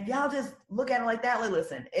 And if y'all just look at it like that, like,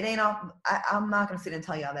 listen, it ain't all, I'm not going to sit and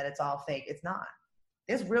tell y'all that it's all fake. It's not.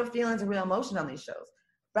 There's real feelings and real emotions on these shows.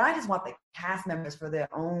 But I just want the cast members for their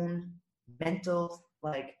own mental,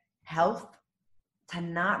 like, health to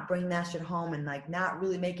not bring that shit home and, like, not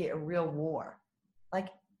really make it a real war. Like,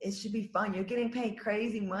 it should be fun. You're getting paid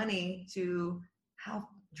crazy money to have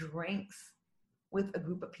drinks with a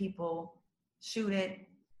group of people, shoot it,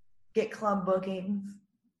 get club bookings,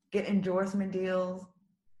 get endorsement deals,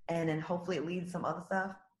 and then hopefully it leads to some other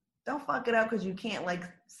stuff. Don't fuck it up because you can't, like,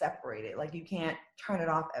 separate it. Like, you can't turn it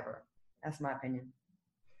off ever. That's my opinion.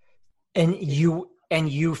 And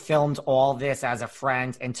you filmed all this as a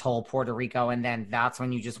friend until Puerto Rico, and then that's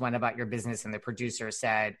when you just went about your business and the producer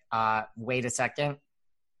said, wait a second.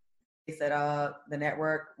 They said, the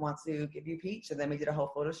network wants to give you Peach, and then we did a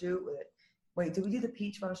whole photo shoot with it. Wait, did we do the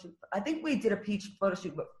Peach photo shoot? I think we did a Peach photo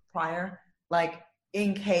shoot prior, like,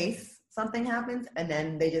 in case something happens, and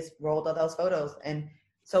then they just rolled all those photos. And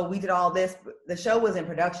so we did all this. The show was in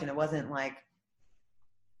production. It wasn't like,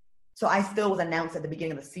 so I still was announced at the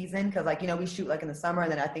beginning of the season because, like, you know, we shoot like in the summer,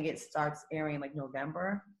 and then I think it starts airing like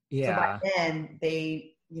November. Yeah. So by then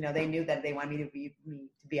they, you know, they knew that they wanted me to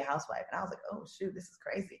be a housewife, and I was like, oh shoot, this is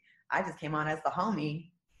crazy. I just came on as the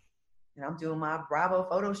homie, and I'm doing my Bravo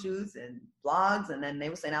photo shoots and blogs, and then they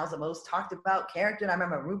were saying I was the most talked about character. And I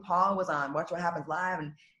remember RuPaul was on Watch What Happens Live,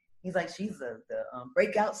 and he's like, she's the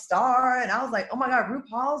breakout star, and I was like, oh my God,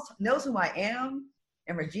 RuPaul knows who I am.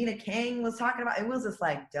 And Regina King was talking about, it was just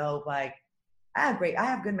like dope. Like, I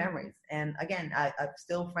have good memories. And again, I'm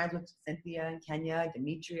still friends with Cynthia and Kenya,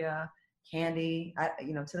 Demetria, Candy.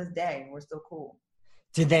 To this day, we're still cool.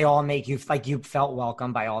 Did they all make you, like, you felt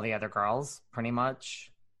welcome by all the other girls, pretty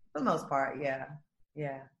much? For the most part, yeah.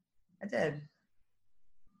 Yeah, I did.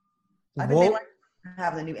 I think they like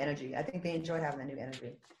having the new energy. I think they enjoyed having the new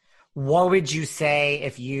energy. What would you say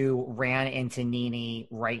if you ran into Nene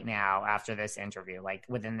right now after this interview, like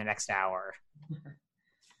within the next hour?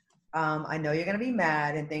 I know you're going to be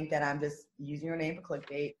mad and think that I'm just using your name for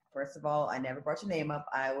clickbait. First of all, I never brought your name up.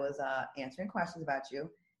 I was answering questions about you.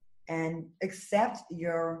 And accept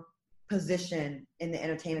your position in the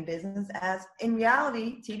entertainment business as, in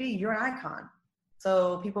reality, TV, you're an icon.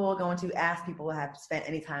 So people are going to ask people who have spent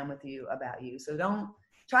any time with you about you. So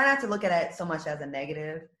try not to look at it so much as a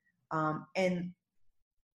negative, and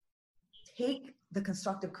take the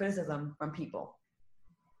constructive criticism from people.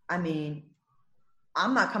 I mean,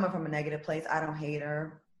 I'm not coming from a negative place. I don't hate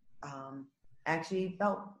her. Actually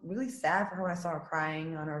felt really sad for her when I saw her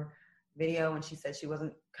crying on her video when she said she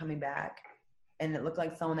wasn't coming back. And it looked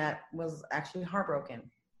like someone that was actually heartbroken.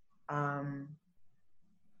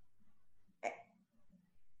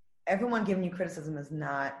 Everyone giving you criticism is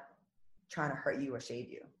not trying to hurt you or shade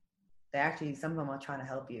you. They actually, some of them are trying to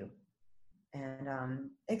help you. And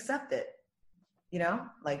accept it, you know?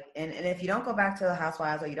 Like, and if you don't go back to the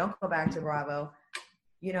Housewives or you don't go back to Bravo,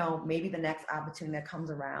 you know, maybe the next opportunity that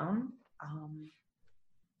comes around,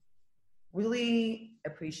 really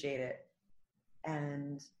appreciate it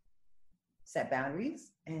and set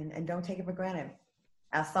boundaries and don't take it for granted.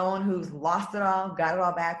 As someone who's lost it all, got it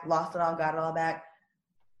all back, lost it all, got it all back,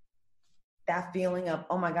 that feeling of,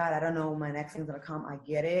 oh my God, I don't know when my next thing's gonna come. I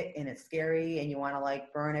get it, and it's scary, and you wanna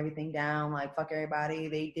like burn everything down, like fuck everybody,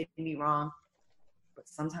 they did me wrong. But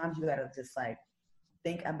sometimes you gotta just like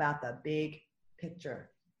think about the big picture.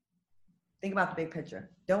 Think about the big picture.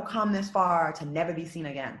 Don't come this far to never be seen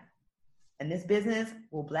again. And this business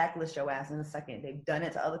will blacklist your ass in a second. They've done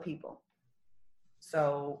it to other people.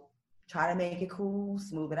 So try to make it cool,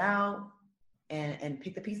 smooth it out, and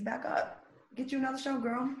pick the pieces back up. Get you another show,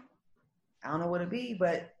 girl. I don't know what it'd be,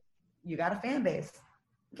 but you got a fan base.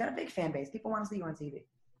 You got a big fan base. People want to see you on TV.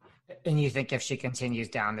 And you think if she continues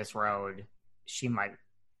down this road, she might?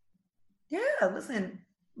 Yeah, listen,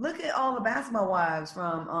 look at all the basketball wives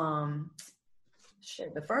from,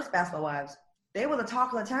 the first basketball wives. They were the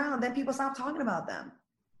talk of the town, and then people stopped talking about them.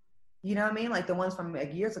 You know what I mean? Like the ones from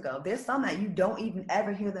like years ago. There's some that you don't even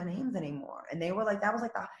ever hear their names anymore. And they were like, that was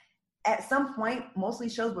like at some point, most of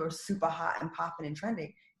these shows were super hot and popping and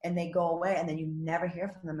trending. And they go away, and then you never hear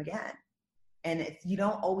from them again. And you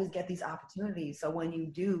don't always get these opportunities. So when you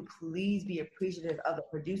do, please be appreciative of the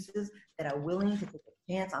producers that are willing to take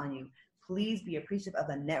a chance on you. Please be appreciative of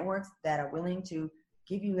the networks that are willing to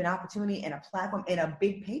give you an opportunity and a platform and a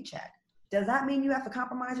big paycheck. Does that mean you have to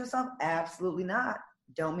compromise yourself? Absolutely not.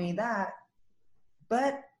 Don't mean that.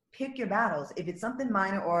 But pick your battles. If it's something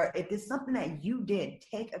minor or if it's something that you did,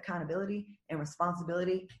 take accountability and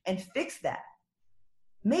responsibility and fix that.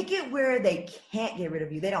 Make it where they can't get rid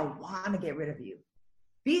of you. They don't want to get rid of you.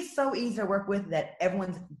 Be so easy to work with that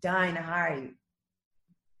everyone's dying to hire you.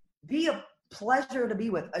 Be a pleasure to be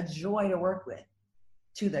with, a joy to work with.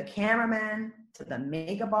 To the cameraman, to the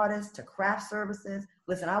makeup artist, to craft services.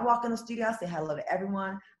 Listen, I walk in the studio, I say hello to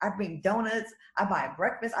everyone. I bring donuts, I buy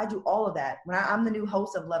breakfast, I do all of that. I'm the new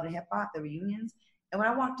host of Love and Hip Hop, the reunions. And when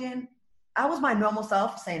I walked in, I was my normal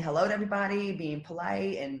self, saying hello to everybody, being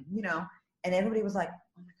polite, and you know, and everybody was like,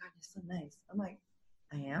 oh my God, you're so nice. I'm like,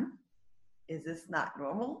 I am? Is this not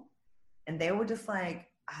normal? And they were just like,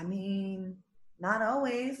 I mean, not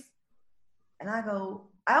always. And I go,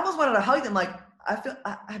 I almost wanted to hug them, like,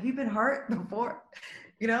 have you been hurt before?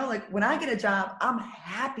 You know, like when I get a job, I'm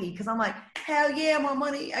happy because I'm like, hell yeah, more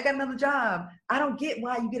money. I got another job. I don't get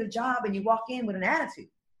why you get a job and you walk in with an attitude.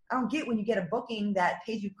 I don't get when you get a booking that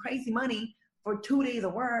pays you crazy money for 2 days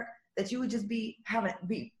of work that you would just be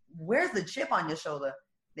where's the chip on your shoulder?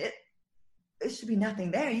 It should be nothing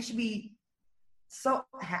there. You should be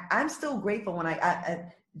I'm still grateful when I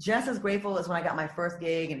just as grateful as when I got my first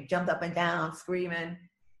gig and jumped up and down screaming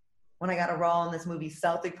when I got a role in this movie,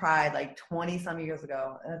 Celtic Pride, like 20 some years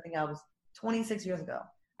ago. And I think I was 26 years ago.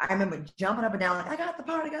 I remember jumping up and down like, I got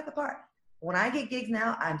the part. When I get gigs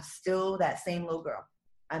now, I'm still that same little girl.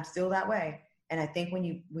 I'm still that way. And I think when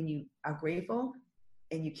you are grateful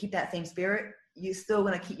and you keep that same spirit, you're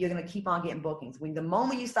gonna keep on getting bookings. When the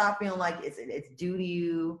moment you stop feeling like it's due to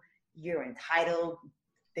you, you're entitled,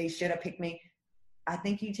 they should have picked me, I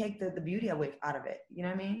think you take the beauty away out of it. You know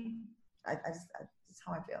what I mean? That's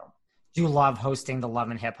how I feel. Do you love hosting the Love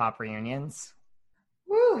and Hip Hop reunions?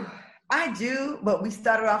 Woo, I do, but we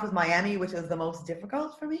started off with Miami, which was the most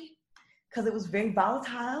difficult for me because it was very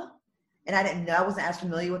volatile. And I wasn't as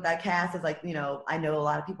familiar with that cast as I know a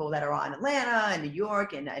lot of people that are on Atlanta and New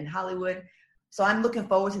York and Hollywood. So I'm looking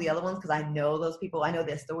forward to the other ones because I know those people. I know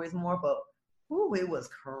their stories more, but it was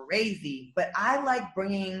crazy. But I like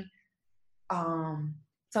bringing some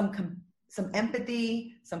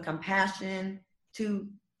empathy, some compassion to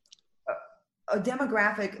a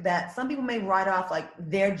demographic that some people may write off like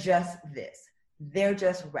they're just this. They're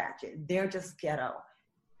just ratchet. They're just ghetto.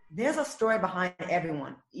 there's a story behind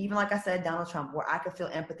everyone. Even like I said, Donald Trump, where I could feel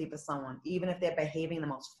empathy for someone, even if they're behaving the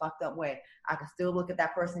most fucked up way. I could still look at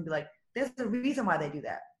that person and be like, there's a reason why they do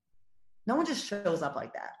that. No one just shows up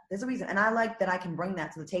like that. There's a reason. And I like that I can bring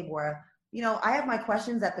that to the table where, you know, I have my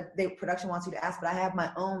questions that the production wants you to ask, but I have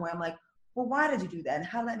my own where I'm like, well, why did you do that? And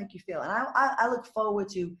how did that make you feel? And I look forward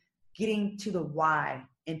to getting to the why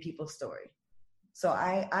in people's story. So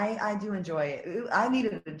I do enjoy it. I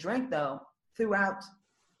needed a drink, though, throughout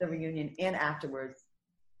the reunion and afterwards,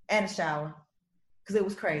 and a shower, because it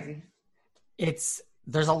was crazy.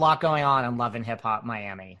 There's a lot going on in Love and Hip Hop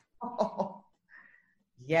Miami. Oh,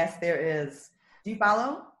 yes, there is. Do you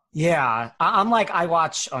follow? Yeah, I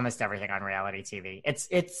watch almost everything on reality TV.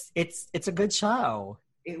 It's a good show.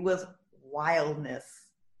 It was wildness.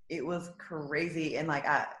 It was crazy, and like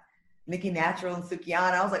Nikki Natural and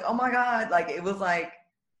Sukiyana, I was like, oh my god, like it was like,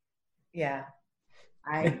 yeah,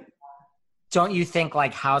 Don't you think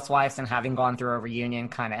like Housewives and having gone through a reunion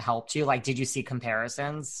kind of helped you? Like, did you see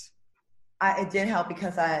comparisons? It did help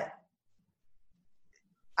because I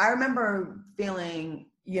remember feeling,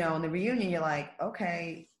 you know, in the reunion, you're like,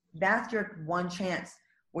 okay, that's your one chance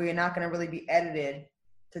where you're not going to really be edited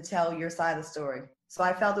to tell your side of the story. So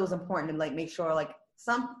I felt it was important to like make sure like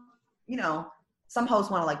some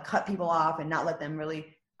hosts want to like cut people off and not let them really,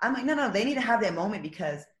 I'm like, no, they need to have that moment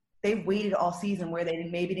because they've waited all season where they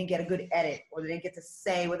maybe didn't get a good edit or they didn't get to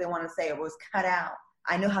say what they want to say or was cut out.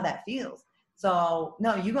 I know how that feels. So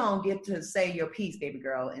no, you're going to get to say your piece, baby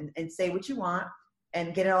girl, and say what you want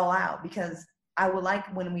and get it all out, because I would like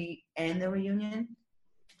when we end the reunion,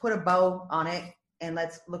 put a bow on it and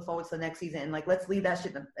let's look forward to the next season. And like, let's leave that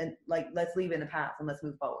shit and like, let's leave it in the past and let's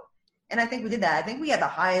move forward. And I think we did that. I think we had the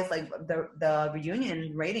highest, like the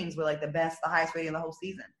reunion ratings were like the highest rating of the whole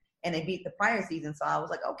season. And they beat the prior season. So I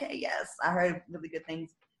was like, okay, yes, I heard really good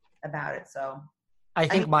things about it. So I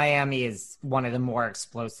think Miami is one of the more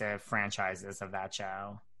explosive franchises of that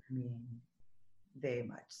show. Very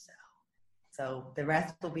much so. So the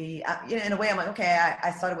rest will be, in a way, I'm like, okay,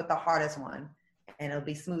 I started with the hardest one, and it'll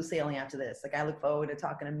be smooth sailing after this. Like I look forward to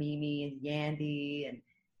talking to Mimi and Yandy,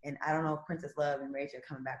 and I don't know if Princess Love and Rachel are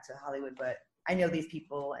coming back to Hollywood, but I know these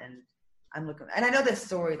people, and I'm looking, and I know there's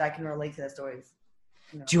stories, I can relate to the stories.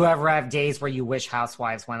 You know. Do you ever have days where you wish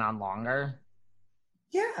Housewives went on longer?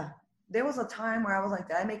 Yeah. There was a time where I was like,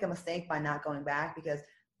 did I make a mistake by not going back? Because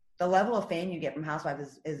the level of fame you get from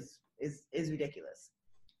Housewives is ridiculous.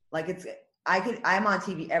 Like I'm on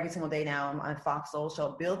TV every single day now. I'm on Fox Soul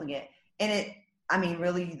Show building it. And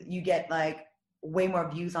really you get like way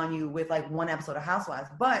more views on you with like one episode of Housewives.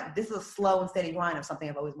 But this is a slow and steady grind of something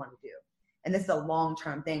I've always wanted to do. And this is a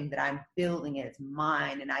long-term thing that I'm building it. It's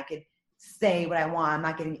mine, and I could say what I want. I'm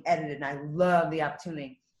not getting edited, and I love the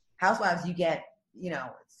opportunity. Housewives, you get,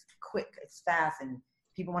 it's quick, it's fast, and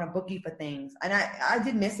people want to book you for things. And I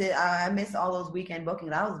did miss it. I missed all those weekend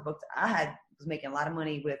bookings. I was booked. Was making a lot of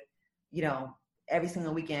money with, every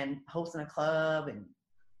single weekend hosting a club, and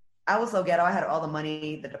I was so ghetto. I had all the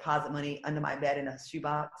money, the deposit money, under my bed in a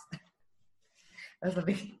shoebox. That's a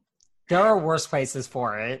big. There are worse places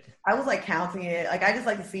for it. I was like counting it. Like I just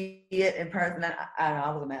like to see it in person. I don't know.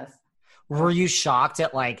 I was a mess. Were you shocked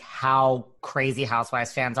at like how crazy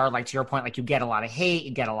Housewives fans are? Like to your point, like you get a lot of hate,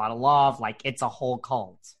 you get a lot of love. Like it's a whole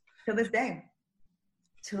cult. To this day.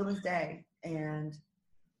 And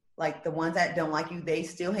like the ones that don't like you, they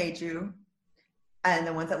still hate you. And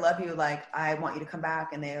the ones that love you, like, I want you to come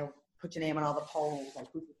back, and they'll put your name on all the polls, like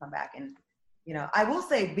who should come back. And, I will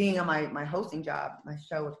say being on my hosting job, my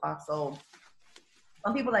show with Fox Soul,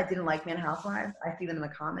 some people that didn't like me on Housewives, I see them in the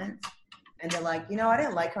comments. And they're like, I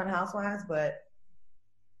didn't like her on Housewives, but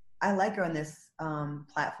I like her on this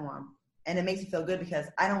platform. And it makes me feel good because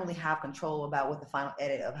I don't really have control about what the final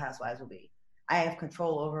edit of Housewives will be. I have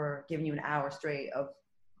control over giving you an hour straight of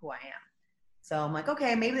who I am. So I'm like,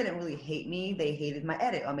 okay, maybe they didn't really hate me. They hated my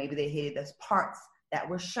edit. Or maybe they hated those parts that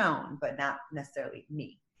were shown, but not necessarily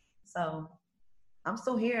me. So I'm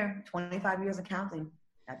still here, 25 years of counting.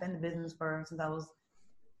 I've been in the business since I was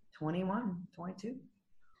 21, 22.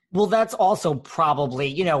 Well, that's also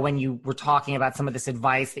probably, when you were talking about some of this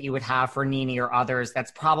advice that you would have for Nene or others,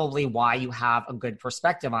 that's probably why you have a good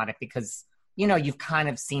perspective on it because, you've kind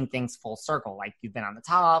of seen things full circle. Like you've been on the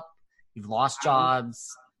top, you've lost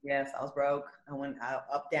jobs. Yes, I was broke. I went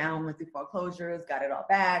up, down, went through foreclosures, got it all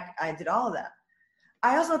back. I did all of that.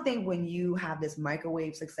 I also think when you have this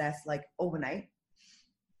microwave success, like overnight,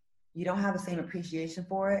 you don't have the same appreciation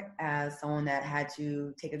for it as someone that had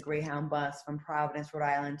to take a Greyhound bus from Providence, Rhode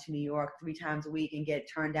Island to New York 3 times a week and get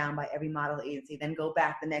turned down by every model agency, then go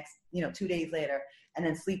back the next, 2 days later and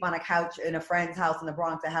then sleep on a couch in a friend's house in the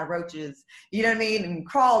Bronx that had roaches, you know what I mean? And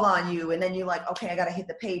crawled on you. And then you're like, okay, I got to hit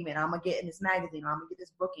the pavement. I'm going to get in this magazine. I'm going to get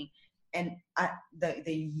this booking. And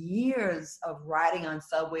the years of riding on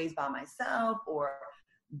subways by myself or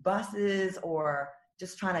buses or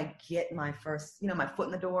just trying to get my first, my foot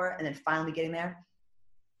in the door and then finally getting there,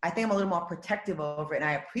 I think I'm a little more protective over it and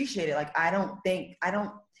I appreciate it. Like, I don't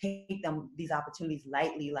take these opportunities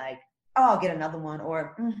lightly, like, oh, I'll get another one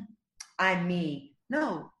or I'm me.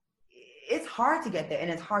 No, it's hard to get there and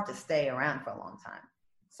it's hard to stay around for a long time.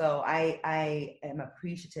 So I am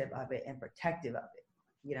appreciative of it and protective of it,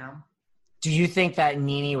 Do you think that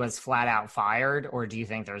Nene was flat out fired or do you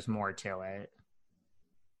think there's more to it?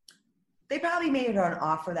 They probably made her an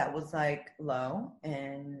offer that was like low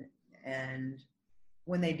and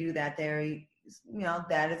when they do that,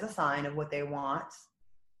 that is a sign of what they want.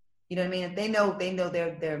 You know what I mean? They know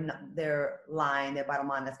their line, their bottom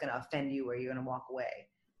line that's going to offend you or you're going to walk away.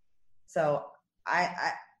 So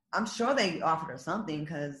I'm sure they offered her something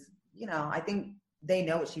because, I think they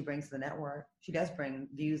know what she brings to the network. She does bring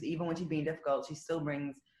views. Even when she's being difficult, she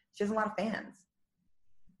has a lot of fans.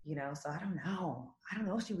 So I don't know. I don't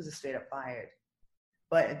know if she was just straight up fired.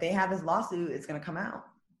 But if they have this lawsuit, it's going to come out.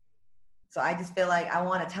 So I just feel like I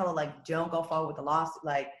want to tell her, like, don't go forward with the lawsuit.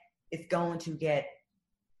 Like, it's going to get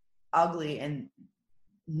ugly and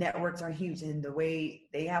networks are huge. And the way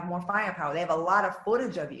they have more firepower, they have a lot of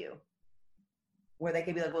footage of you where they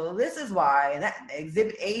could be like, well, this is why. And that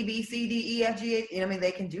exhibit A, B, C, D, E, F, G, H.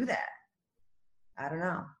 They can do that. I don't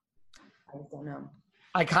know. I just don't know.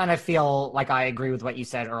 I kind of feel like I agree with what you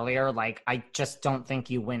said earlier. Like, I just don't think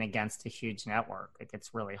you win against a huge network. Like,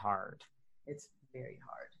 it's really hard. It's very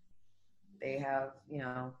hard. They have,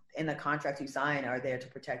 in the contracts you sign are there to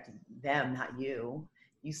protect them, not you.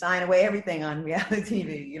 You sign away everything on reality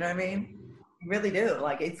TV. You know what I mean? You really do.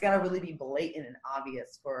 Like, it's got to really be blatant and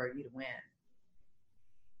obvious for you to win.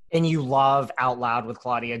 And you love Out Loud with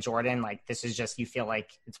Claudia Jordan. Like, this is just, you feel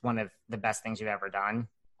like it's one of the best things you've ever done.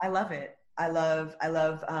 I love it. I love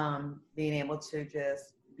being able to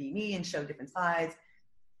just be me and show different sides.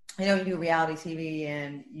 You do reality TV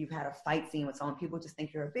and you've had a fight scene with someone. People just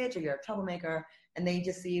think you're a bitch or you're a troublemaker, and they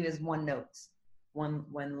just see you as one note, one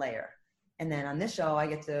layer. And then on this show, I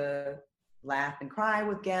get to laugh and cry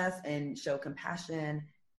with guests and show compassion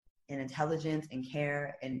and intelligence and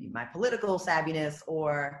care and my political savviness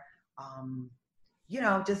or,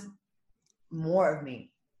 just more of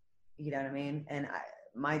me. You know what I mean? And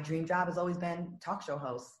my dream job has always been talk show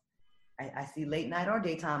host. I see late night or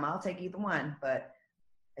daytime. I'll take either one, but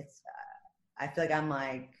I feel like I'm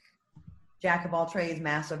like jack of all trades,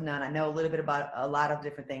 master of none. I know a little bit about a lot of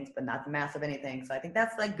different things, but not the master of anything. So I think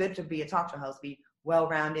that's like good to be a talk show host, be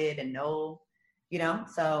well-rounded and know,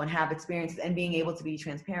 and have experiences and being able to be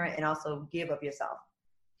transparent and also give of yourself.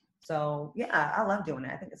 So yeah, I love doing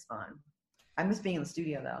it. I think it's fun. I miss being in the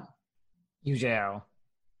studio though. You do.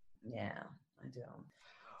 Yeah, I do.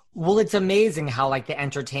 Well, it's amazing how like the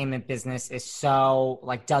entertainment business is so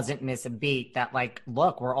like doesn't miss a beat that like,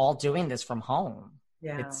 look, we're all doing this from home.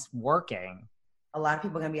 Yeah. It's working. A lot of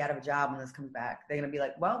people are going to be out of a job when this comes back. They're going to be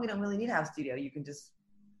like, well, we don't really need to have a studio. You can just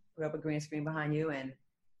put up a green screen behind you, and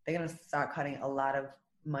they're going to start cutting a lot of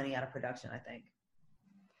money out of production, I think.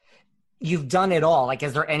 You've done it all. Like,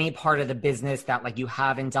 is there any part of the business that like you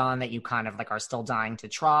haven't done that you kind of like are still dying to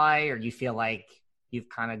try, or you feel like you've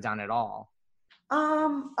kind of done it all?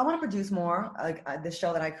 I want to produce more. Like the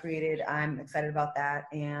show that I created, I'm excited about that.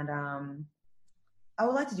 And I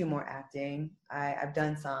would like to do more acting. I've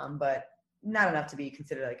done some, but not enough to be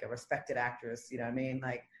considered like a respected actress, you know what I mean?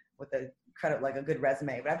 Like with a credit, like a good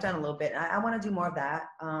resume, but I've done a little bit. And I want to do more of that.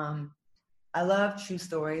 I love true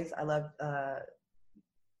stories. I love,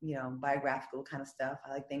 biographical kind of stuff.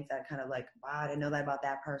 I like things that kind of like, wow, I didn't know that about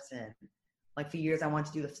that person. Like for years, I wanted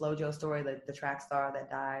to do the FloJo story, the track star that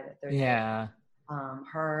died at 30. Yeah.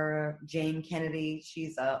 Her, Jane Kennedy,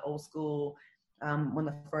 she's old school, one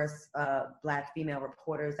of the first Black female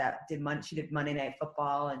reporters that she did Monday Night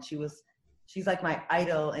Football, and she's like my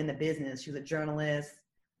idol in the business. She was a journalist.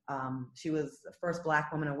 She was the first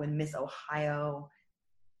Black woman to win Miss Ohio,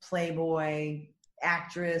 Playboy,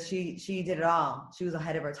 actress. She did it all. She was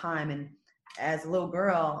ahead of her time. And as a little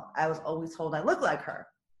girl, I was always told I looked like her.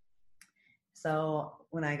 So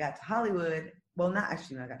when I got to Hollywood, well, not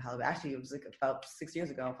actually when I got to Hollywood, actually it was like about 6 years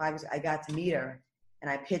ago, 5 years, I got to meet her and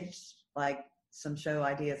I pitched like some show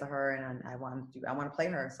ideas to her, and I want to play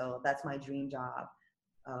her. So that's my dream job.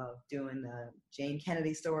 doing the Jane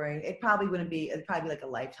Kennedy story. It'd probably be like a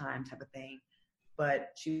Lifetime type of thing. But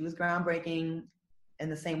she was groundbreaking in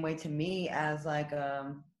the same way to me as like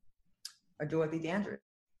a Dorothy Dandridge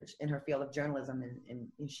in her field of journalism.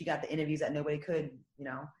 And she got the interviews that nobody could,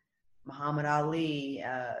 Muhammad Ali,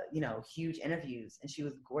 huge interviews. And she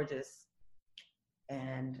was gorgeous.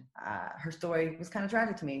 And her story was kind of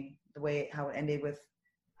tragic to me, how it ended with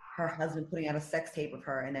her husband putting out a sex tape of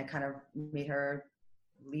her, and that kind of made her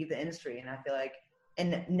leave the industry. And I feel like,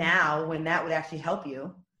 and now when that would actually help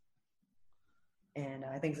you, and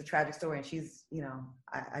I think it's a tragic story. And she's,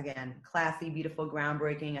 again, classy, beautiful,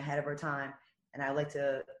 groundbreaking, ahead of her time. And I like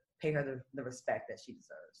to pay her the respect that she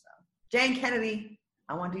deserves. So, Jane Kennedy,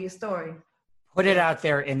 I want to do your story. Put it out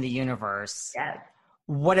there in the universe. Yeah.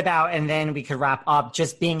 What about, and then we could wrap up,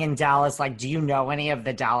 just being in Dallas, like, do you know any of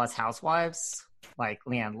the Dallas housewives? Like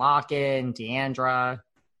Leanne Locken, Deandra?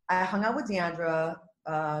 I hung out with Deandra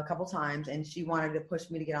a couple times, and she wanted to push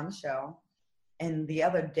me to get on the show. And the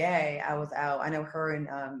other day I was out, I know her and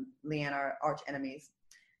Leanne are arch enemies.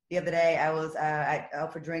 The other day I was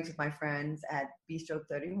out for drinks with my friends at Bistro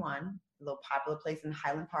 31, a little popular place in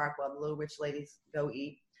Highland Park where the little rich ladies go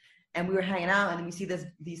eat. And we were hanging out, and we see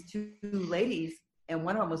these two ladies, and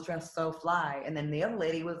one of them was dressed so fly. And then the other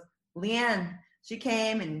lady was Leanne. She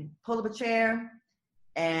came and pulled up a chair,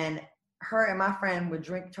 and her and my friend were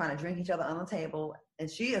trying to drink each other on the table. And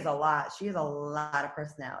she has a lot of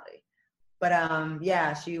personality. But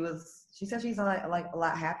she said she's like a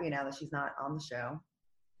lot happier now that she's not on the show.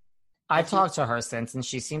 I've talked to her since, and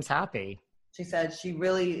she seems happy. She said she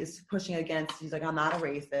really is pushing against, she's like, I'm not a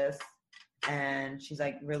racist. And she's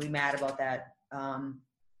like really mad about that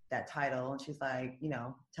title. And she's like,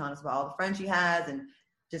 telling us about all the friends she has and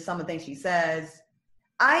just some of the things she says.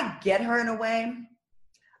 I get her in a way,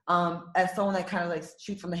 as someone that kind of like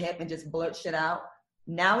shoots from the hip and just blurts shit out.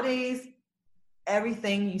 Nowadays,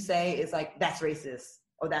 everything you say is like, that's racist,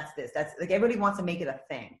 or that's this. That's like, everybody wants to make it a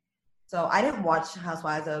thing. So I didn't watch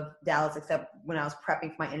Housewives of Dallas except when I was prepping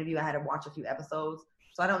for my interview. I had to watch a few episodes.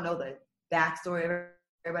 So I don't know the backstory of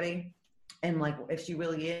everybody and like if she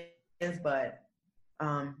really is, but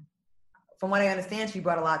from what I understand, she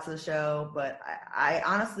brought a lot to the show. But I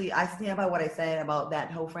honestly, I stand by what I said about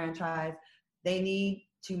that whole franchise. They need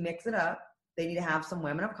to mix it up. They need to have some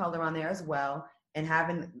women of color on there as well. And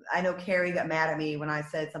I know Carrie got mad at me when I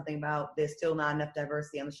said something about there's still not enough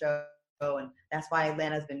diversity on the show. And that's why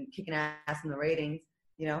Atlanta's been kicking ass in the ratings.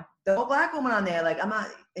 The whole black woman on there, like, I'm not,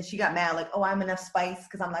 and she got mad, like, oh, I'm enough spice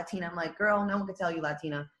because I'm Latina. I'm like, girl, no one can tell you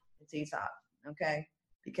Latina until you talk, okay?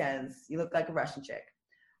 Because you look like a Russian chick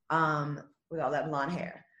with all that blonde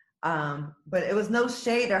hair. But it was no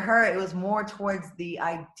shade to her. It was more towards the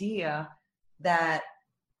idea that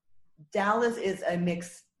Dallas is a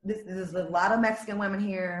mix. There's a lot of Mexican women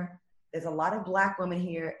here. There's a lot of black women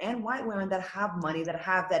here and white women that have money, that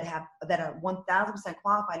are 1,000%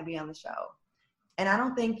 qualified to be on the show. And I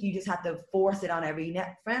don't think you just have to force it on every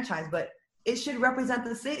franchise, but it should represent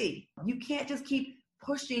the city. You can't just keep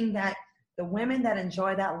pushing that the women that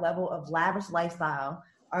enjoy that level of lavish lifestyle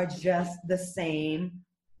are just the same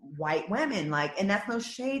white women. Like, and that's no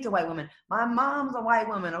shade to white women. My mom's a white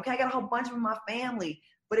woman, okay? I got a whole bunch of them in my family,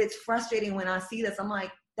 but it's frustrating when I see this. I'm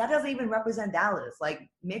like, that doesn't even represent Dallas. Like,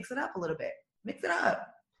 mix it up a little bit. Mix it up.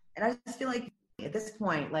 And I just feel like at this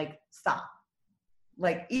point, like, stop.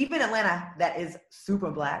 Like, even Atlanta, that is super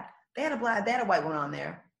black, they had a white woman on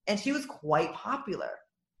there, and she was quite popular.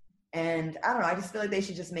 And I don't know, I just feel like they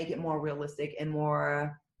should just make it more realistic and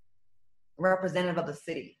more representative of the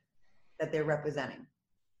city that they're representing.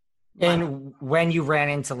 And when you ran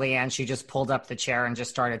into Leanne, she just pulled up the chair and just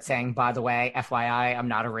started saying, by the way, FYI, I'm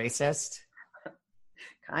not a racist.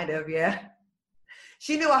 Kind of, yeah.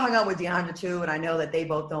 She knew I hung out with Deandra too, and I know that they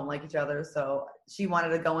both don't like each other, so she wanted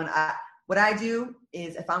to go in. What I do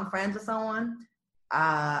is if I'm friends with someone,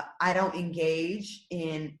 I don't engage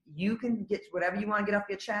in, you can get whatever you want to get off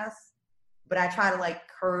your chest, but I try to like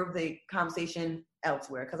curve the conversation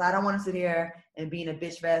elsewhere because I don't want to sit here and be in a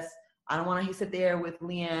bitch vest. I don't want to sit there with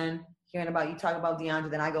Leanne hearing about you talk about Deandra,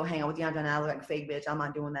 then I go hang out with Deandra and I look like a fake bitch. I'm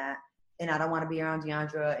not doing that. And I don't want to be around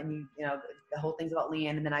Deandra and the whole thing's about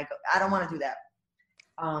Leanne, and then I don't want to do that.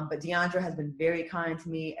 But Deandra has been very kind to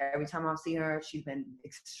me. Every time I've seen her, she's been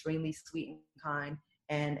extremely sweet and kind.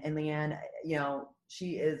 And Leanne,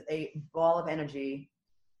 she is a ball of energy.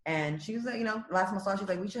 And she was like, last time I saw her, she was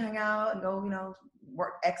like, we should hang out and go,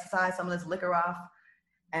 work, exercise some of this liquor off.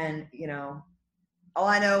 And, all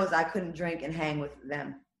I know is I couldn't drink and hang with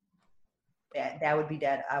them. That would be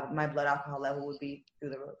dead. My blood alcohol level would be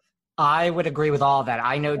through the roof. I would agree with all of that.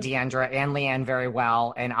 I know Deandra and Leanne very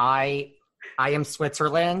well, and I I am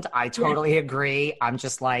Switzerland. I totally agree. I'm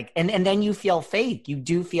just like, and then you feel fake. You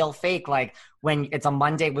do feel fake, like when it's a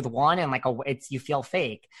Monday with one and like you feel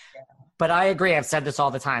fake. Yeah. But I agree. I've said this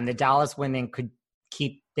all the time. The Dallas women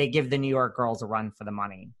they give the New York girls a run for the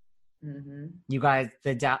money. Mm-hmm. You guys,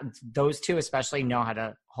 those two especially know how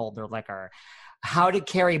to hold their liquor. How did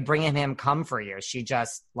Carrie him come for you? She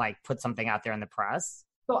just like put something out there in the press?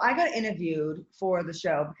 So I got interviewed for the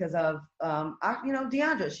show because of,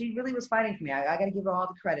 Deandra. She really was fighting for me. I got to give her all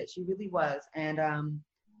the credit. She really was. And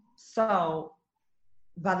so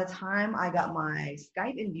by the time I got my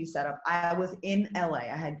Skype interview set up, I was in LA.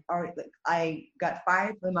 I got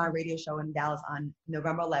fired from my radio show in Dallas on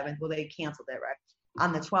November 11th. Well, they canceled it, right?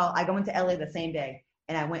 On the 12th, I go into LA the same day,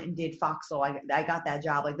 and I went and did Fox Soul. I got that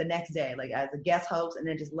job like the next day, like as a guest host, and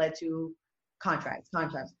then just led to contracts.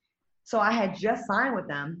 So I had just signed with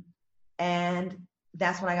them, and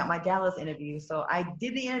that's when I got my Dallas interview. So I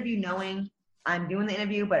did the interview knowing I'm doing the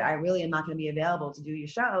interview, but I really am not going to be available to do your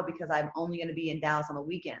show because I'm only going to be in Dallas on the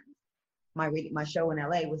weekends. My show in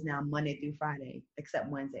LA was now Monday through Friday, except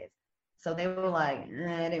Wednesdays. So they were like,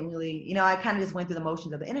 I didn't really, I kind of just went through the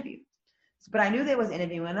motions of the interview. But I knew they was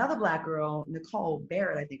interviewing another Black girl, Nicole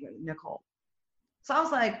Barrett, I think, Nicole. So I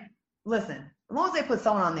was like, listen, as long as they put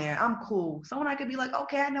someone on there, I'm cool. Someone I could be like,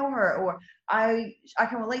 okay, I know her, or I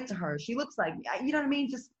can relate to her. She looks like me. You know what I mean?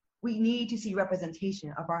 Just, we need to see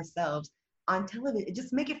representation of ourselves on television.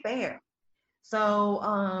 Just make it fair.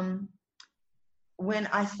 So when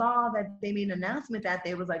I saw that they made an announcement that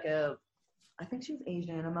there was like I think she was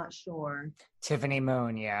Asian, I'm not sure. Tiffany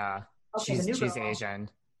Moon, yeah. Okay, she's Asian.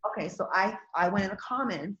 Okay, so I went in the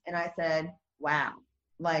comments and I said, wow.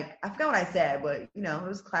 Like, I forgot what I said, but, it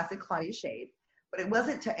was classic Claudia shade. But it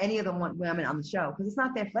wasn't to any of the women on the show because it's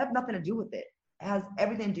not their, it has nothing to do with it. It has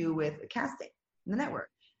everything to do with casting in the network.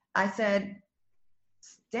 I said,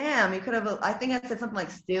 damn, you could have, I think I said something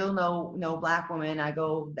like, still no Black woman. I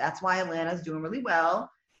go, that's why Atlanta's doing really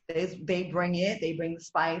well. They bring the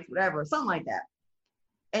spice, whatever, something like that.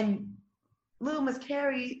 And little Miss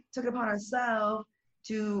Carrie took it upon herself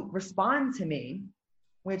to respond to me,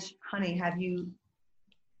 which, honey,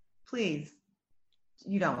 please,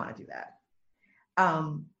 you don't want to do that.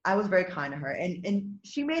 I was very kind to her, and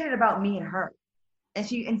she made it about me and her, and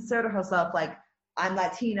she inserted herself like, I'm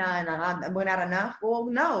Latina and we're not enough. Well,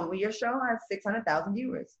 no, your show has 600,000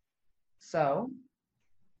 viewers. So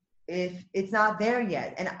if it's not there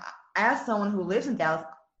yet, and as someone who lives in Dallas,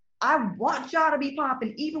 I want y'all to be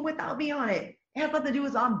popping even without me on it. It has nothing to do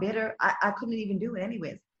with I'm bitter. I couldn't even do it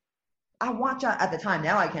anyways. I want y'all at the time.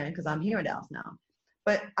 Now I can because I'm here in Dallas now.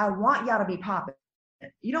 But I want y'all to be popping.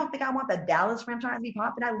 You don't think I want the Dallas franchise to be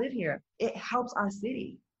popping? I live here. It helps our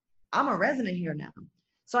city. I'm a resident here now.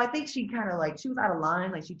 So I think she kind of like, she was out of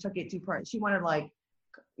line. Like she took it too far. She wanted to like,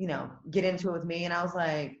 get into it with me. And I was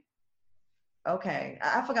like, okay.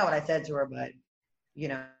 I forgot what I said to her, but,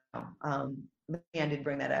 Leanne did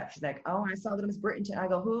bring that up. She's like, oh, I saw that Miss Britton. I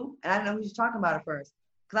go, who? And I didn't know who she was talking about at first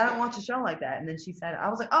because I don't watch a show like that. And then she said, I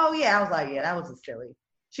was like, oh, yeah. I was like, yeah, that was just silly.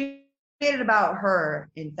 She made it about her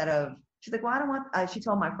instead of, she's like, well, I don't want, she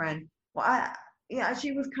told my friend, well,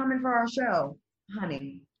 she was coming for our show.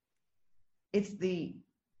 Honey, it's the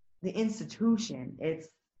institution. It's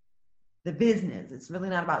the business. It's really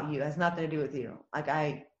not about you. It has nothing to do with you.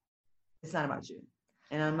 It's not about you.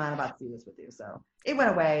 And I'm not about to do this with you. So it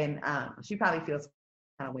went away, and she probably feels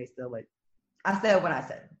kind of way still, but I said what I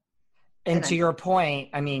said. And to your point,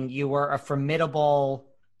 I mean, you were a formidable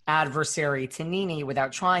adversary to Nene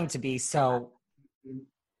without trying to be, so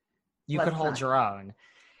you could hold your own.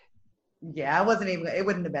 Yeah, it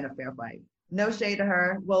wouldn't have been a fair fight. No shade to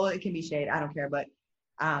her. Well, it can be shade. I don't care, but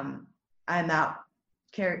I'm not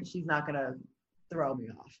care. She's not going to throw me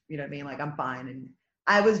off. You know what I mean? Like, I'm fine. And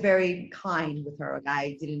I was very kind with her. Like,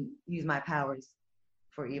 I didn't use my powers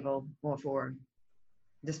for evil or for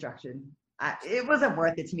destruction. It wasn't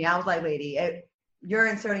worth it to me. I was like, lady, you're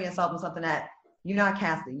inserting yourself in something that you're not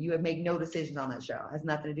casting. You have made no decisions on that show. It has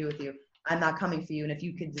nothing to do with you. I'm not coming for you. And if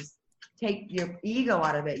you could just take your ego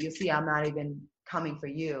out of it, you'll see I'm not even coming for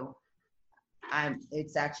you.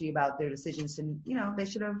 It's actually about their decisions to, they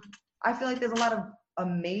should have, I feel like there's a lot of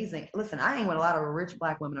amazing, listen, I ain't with a lot of rich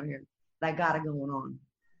Black women out here that got it going on.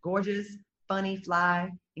 Gorgeous, funny, fly,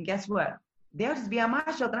 and guess what? They'll just be on my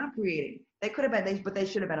show that I'm creating. They could have been, but they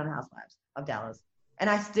should have been on Housewives of Dallas. And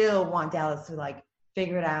I still want Dallas to like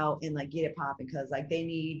figure it out and like get it popping because like they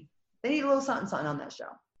need a little something on that show.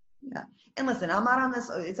 Yeah. And listen, I'm not on this,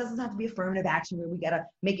 it doesn't have to be affirmative action where we gotta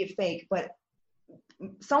make it fake, but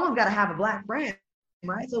someone's gotta have a Black friend,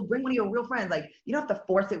 right? So bring one of your real friends. Like, you don't have to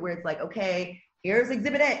force it where it's like, okay, here's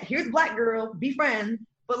Exhibit A, here's Black girl, be friends.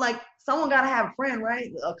 But like, someone got to have a friend,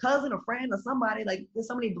 right? A cousin, a friend, or somebody. Like, there's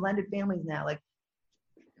so many blended families now. Like,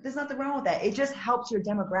 there's nothing wrong with that. It just helps your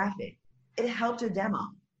demographic. It helps your demo.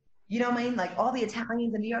 You know what I mean? Like, all the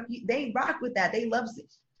Italians in New York, they rock with that. They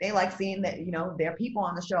like seeing that, their people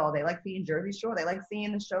on the show. They like seeing Jersey Shore. They like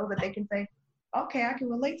seeing the show that they can say, okay, I can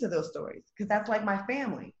relate to those stories because that's like my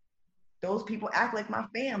family. Those people act like my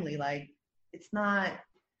family. Like, it's not,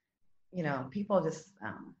 people just,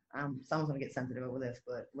 someone's going to get sensitive over this,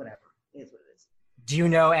 but whatever. It is what it is. Do you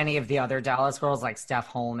know any of the other Dallas girls like Steph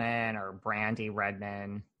Holman or Brandy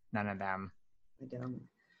Redmond? None of them. I don't.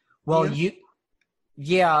 Well,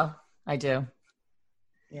 yeah, I do.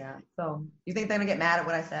 Yeah. So you think they're going to get mad at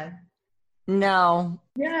what I said? No.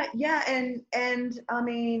 Yeah. And I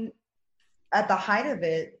mean, at the height of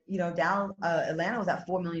it, Atlanta was at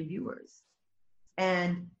 4 million viewers.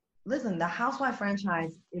 And listen, the Housewife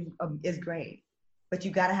franchise is great, but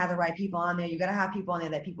you got to have the right people on there. You got to have people on there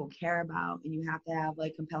that people care about, and you have to have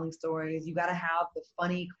like compelling stories. You got to have the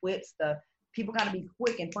funny quips. The people got to be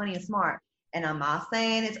quick and funny and smart. And I'm not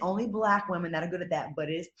saying it's only Black women that are good at that, but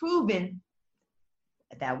it's proven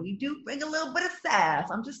that we do bring a little bit of sass.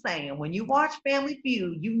 I'm just saying, when you watch Family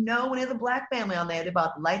Feud, when there's a Black family on there, they're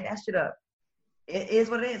about to light that shit up. It is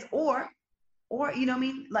what it is. Or you know what I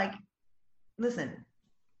mean? Like, listen,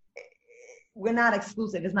 we're not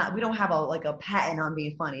exclusive. It's not, we don't have a patent on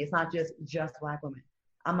being funny. It's not just Black women.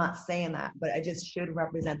 I'm not saying that, but it just should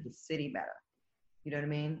represent the city better. You know what I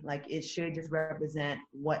mean? Like, it should just represent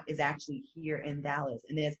what is actually here in Dallas.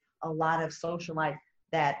 And there's a lot of social life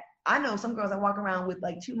that I know some girls that walk around with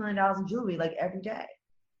like $2 million in jewelry like every day.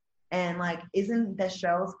 And like, isn't that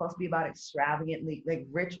show supposed to be about extravagantly, like,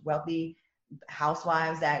 rich, wealthy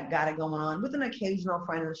housewives that got it going on with an occasional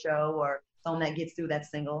friend of the show or someone that gets through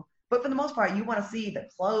that's single? But for the most part, you want to see the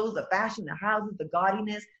clothes, the fashion, the houses, the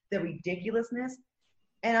gaudiness, the ridiculousness.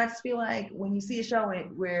 And I just feel like when you see a show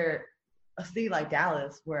where a city like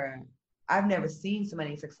Dallas, where I've never seen so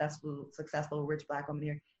many successful rich Black women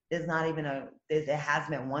here, there's not even it has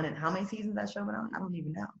been one. And how many seasons that show been on? I don't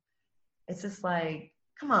even know. It's just like,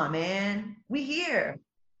 come on, man, we here.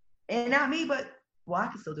 And not me, but, well, I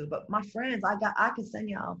can still do it, but my friends, I can send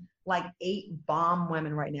y'all like 8 bomb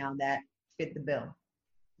women right now that fit the bill.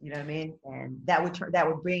 You know what I mean? And that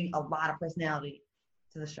would bring a lot of personality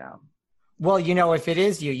to the show. Well, if it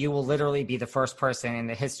is you will literally be the first person in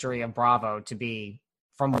the history of Bravo to be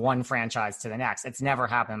from one franchise to the next. It's never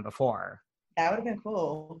happened before. That would have been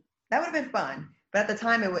cool. That would have been fun. But at the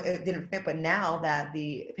time, it didn't fit. But now that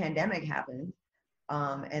the pandemic happened,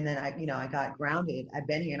 and then I got grounded, I've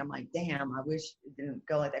been here, and I'm like, damn, I wish it didn't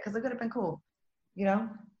go like that, because it could have been cool. It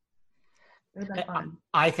would have been fun.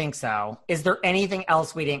 I think so. Is there anything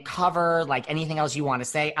else we didn't cover? Like, anything else you want to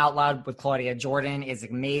say out loud with Claudia Jordan is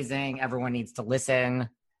amazing. Everyone needs to listen.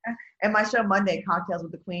 And my show Monday, Cocktails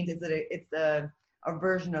with the Queens, it's a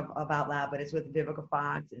version of Out Loud, but it's with Vivica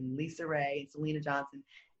Fox and Lisa Ray and Selena Johnson.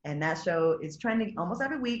 And that show is trending almost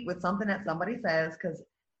every week with something that somebody says, because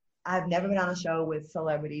I've never been on a show with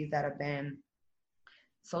celebrities that have been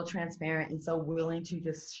so transparent and so willing to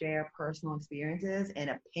just share personal experiences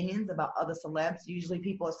and opinions about other celebs. Usually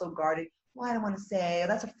people are so guarded. Well, I don't want to say, or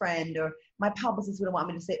that's a friend, or my publicist wouldn't want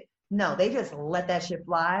me to say. No, they just let that shit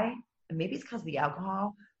fly. And maybe it's because of the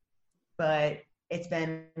alcohol, but it's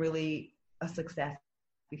been really a success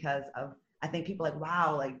because of, I think people are like,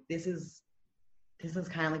 wow, like this is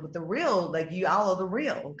kind of like with the real, like you all are the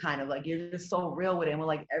real, kind of like you're just so real with it. And we're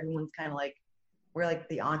like, everyone's kind of like, we're like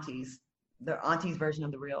the aunties version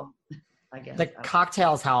of the real, I guess. The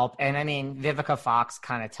cocktails help. And I mean, Vivica Fox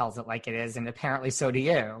kind of tells it like it is. And apparently so do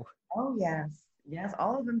you. Oh, yes. Yes,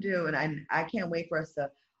 all of them do. And I can't wait for us to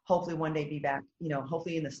hopefully one day be back,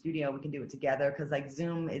 hopefully in the studio, we can do it together. Cause like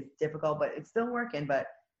Zoom is difficult, but it's still working. But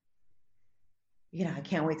I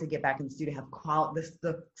can't wait to get back in the studio, have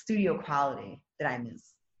the studio quality that I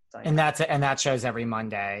miss. So, and that shows every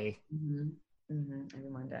Monday. Every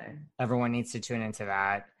Monday. Everyone needs to tune into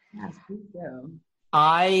that. Yes, please do.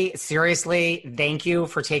 I seriously thank you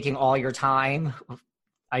for taking all your time.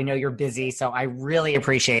 I know you're busy, so I really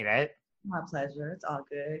appreciate it. My pleasure. It's all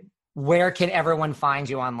good. Where can everyone find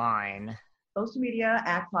you online? Social media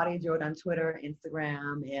at Claudia Jordan on Twitter,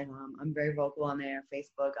 Instagram, and I'm very vocal on there.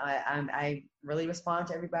 Facebook. I really respond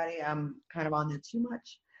to everybody. I'm kind of on there too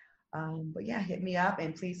much. But yeah, hit me up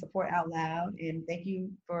and please support Out Loud. And thank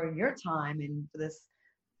you for your time and for this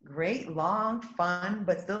great, long, fun,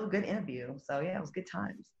 but still good interview. So yeah, it was good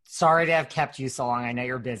times. Sorry to have kept you so long. I know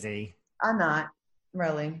you're busy. I'm not,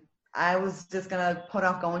 really. I was just going to put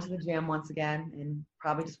off going to the gym once again and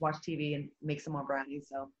probably just watch TV and make some more brownies.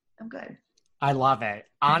 So I'm good. I love it.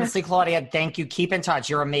 Honestly, Claudia, thank you. Keep in touch.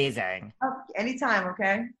 You're amazing. Oh, anytime,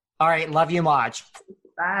 okay? All right. Love you much.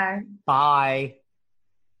 Bye. Bye.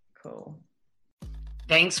 Cool.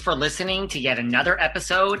 Thanks for listening to yet another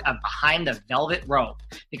episode of Behind the Velvet Rope.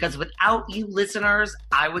 Because without you listeners,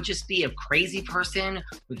 I would just be a crazy person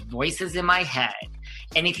with voices in my head.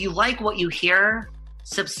 And if you like what you hear,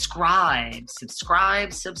 subscribe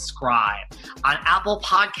on Apple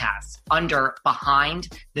Podcasts under Behind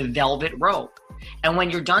the Velvet Rope. And when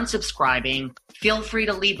you're done subscribing, feel free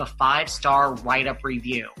to leave a 5-star write-up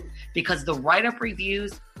review, because the write-up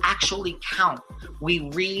reviews actually count. We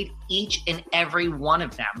read each and every one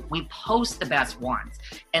of them. We post the best ones,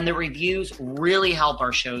 and the reviews really help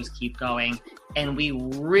our shows keep going. And we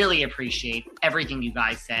really appreciate everything you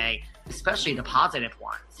guys say, especially the positive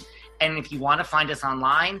ones. And if you want to find us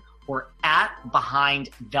online, we're at Behind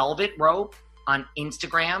Velvet Rope on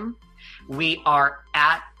Instagram. We are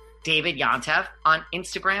at David Yontef on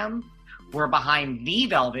Instagram. We're Behind the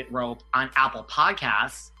Velvet Rope on Apple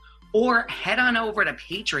Podcasts. Or head on over to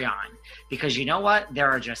Patreon, because you know what? There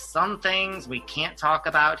are just some things we can't talk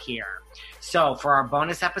about here. So for our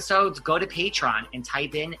bonus episodes, go to Patreon and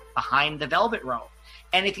type in Behind the Velvet Rope.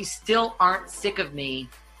 And if you still aren't sick of me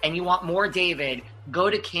and you want more David, go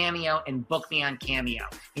to Cameo and book me on Cameo.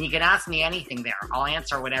 And you can ask me anything there. I'll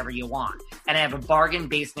answer whatever you want. And I have a bargain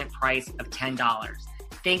basement price of $10.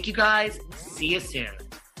 Thank you guys. See you soon.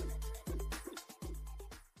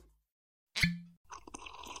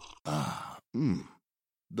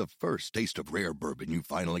 The first taste of rare bourbon you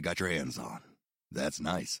finally got your hands on. That's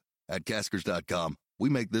nice. At Caskers.com, we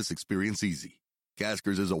make this experience easy.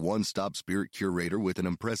 Caskers is a one-stop spirit curator with an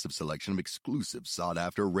impressive selection of exclusive,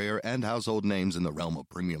 sought-after, rare, and household names in the realm of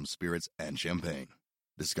premium spirits and champagne.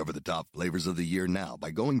 Discover the top flavors of the year now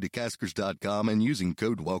by going to Caskers.com and using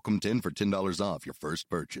code WELCOME10 for $10 off your first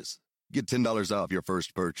purchase. Get $10 off your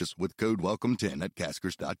first purchase with code WELCOME10 at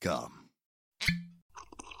Caskers.com.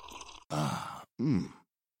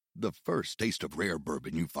 The first taste of rare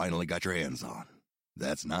bourbon you finally got your hands on.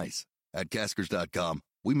 That's nice. At Caskers.com,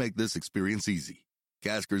 we make this experience easy.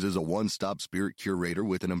 Caskers is a one-stop spirit curator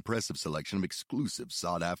with an impressive selection of exclusive,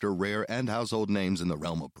 sought-after, rare, and household names in the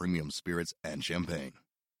realm of premium spirits and champagne.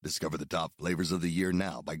 Discover the top flavors of the year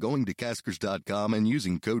now by going to Caskers.com and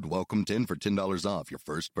using code WELCOME10 for $10 off your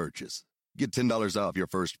first purchase. Get $10 off your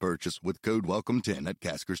first purchase with code WELCOME10 at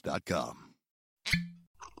Caskers.com.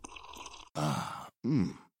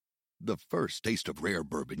 The first taste of rare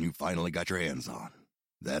bourbon you finally got your hands on.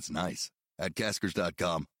 That's nice. At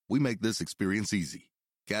Caskers.com, we make this experience easy.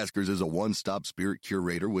 Caskers is a one-stop spirit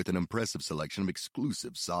curator with an impressive selection of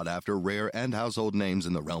exclusive, sought-after, rare, and household names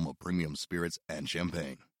in the realm of premium spirits and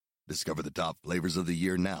champagne. Discover the top flavors of the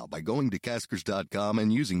year now by going to Caskers.com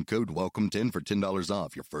and using code WELCOME10 for $10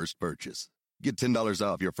 off your first purchase. Get $10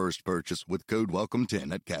 off your first purchase with code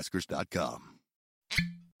WELCOME10 at Caskers.com.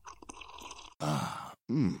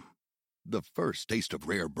 The first taste of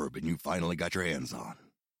rare bourbon you finally got your hands on.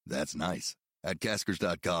 That's nice. At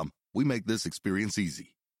Caskers.com, we make this experience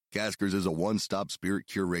easy. Caskers is a one-stop spirit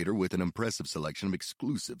curator with an impressive selection of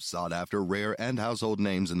exclusive, sought-after, rare, and household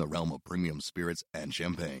names in the realm of premium spirits and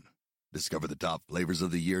champagne. Discover the top flavors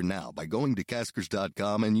of the year now by going to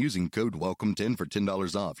Caskers.com and using code WELCOME10 for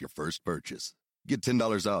 $10 off your first purchase. Get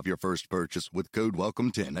 $10 off your first purchase with code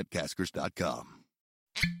WELCOME10 at Caskers.com.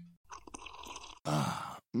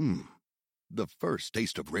 The first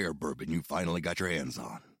taste of rare bourbon you finally got your hands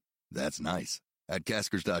on. That's nice. At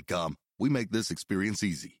Caskers.com, we make this experience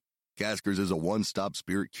easy. Caskers is a one-stop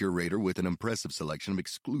spirit curator with an impressive selection of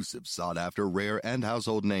exclusive, sought-after, rare, and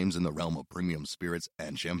household names in the realm of premium spirits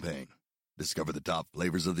and champagne. Discover the top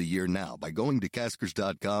flavors of the year now by going to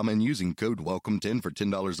Caskers.com and using code WELCOME10 for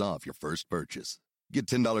 $10 off your first purchase. Get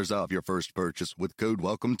 $10 off your first purchase with code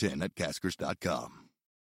WELCOME10 at Caskers.com.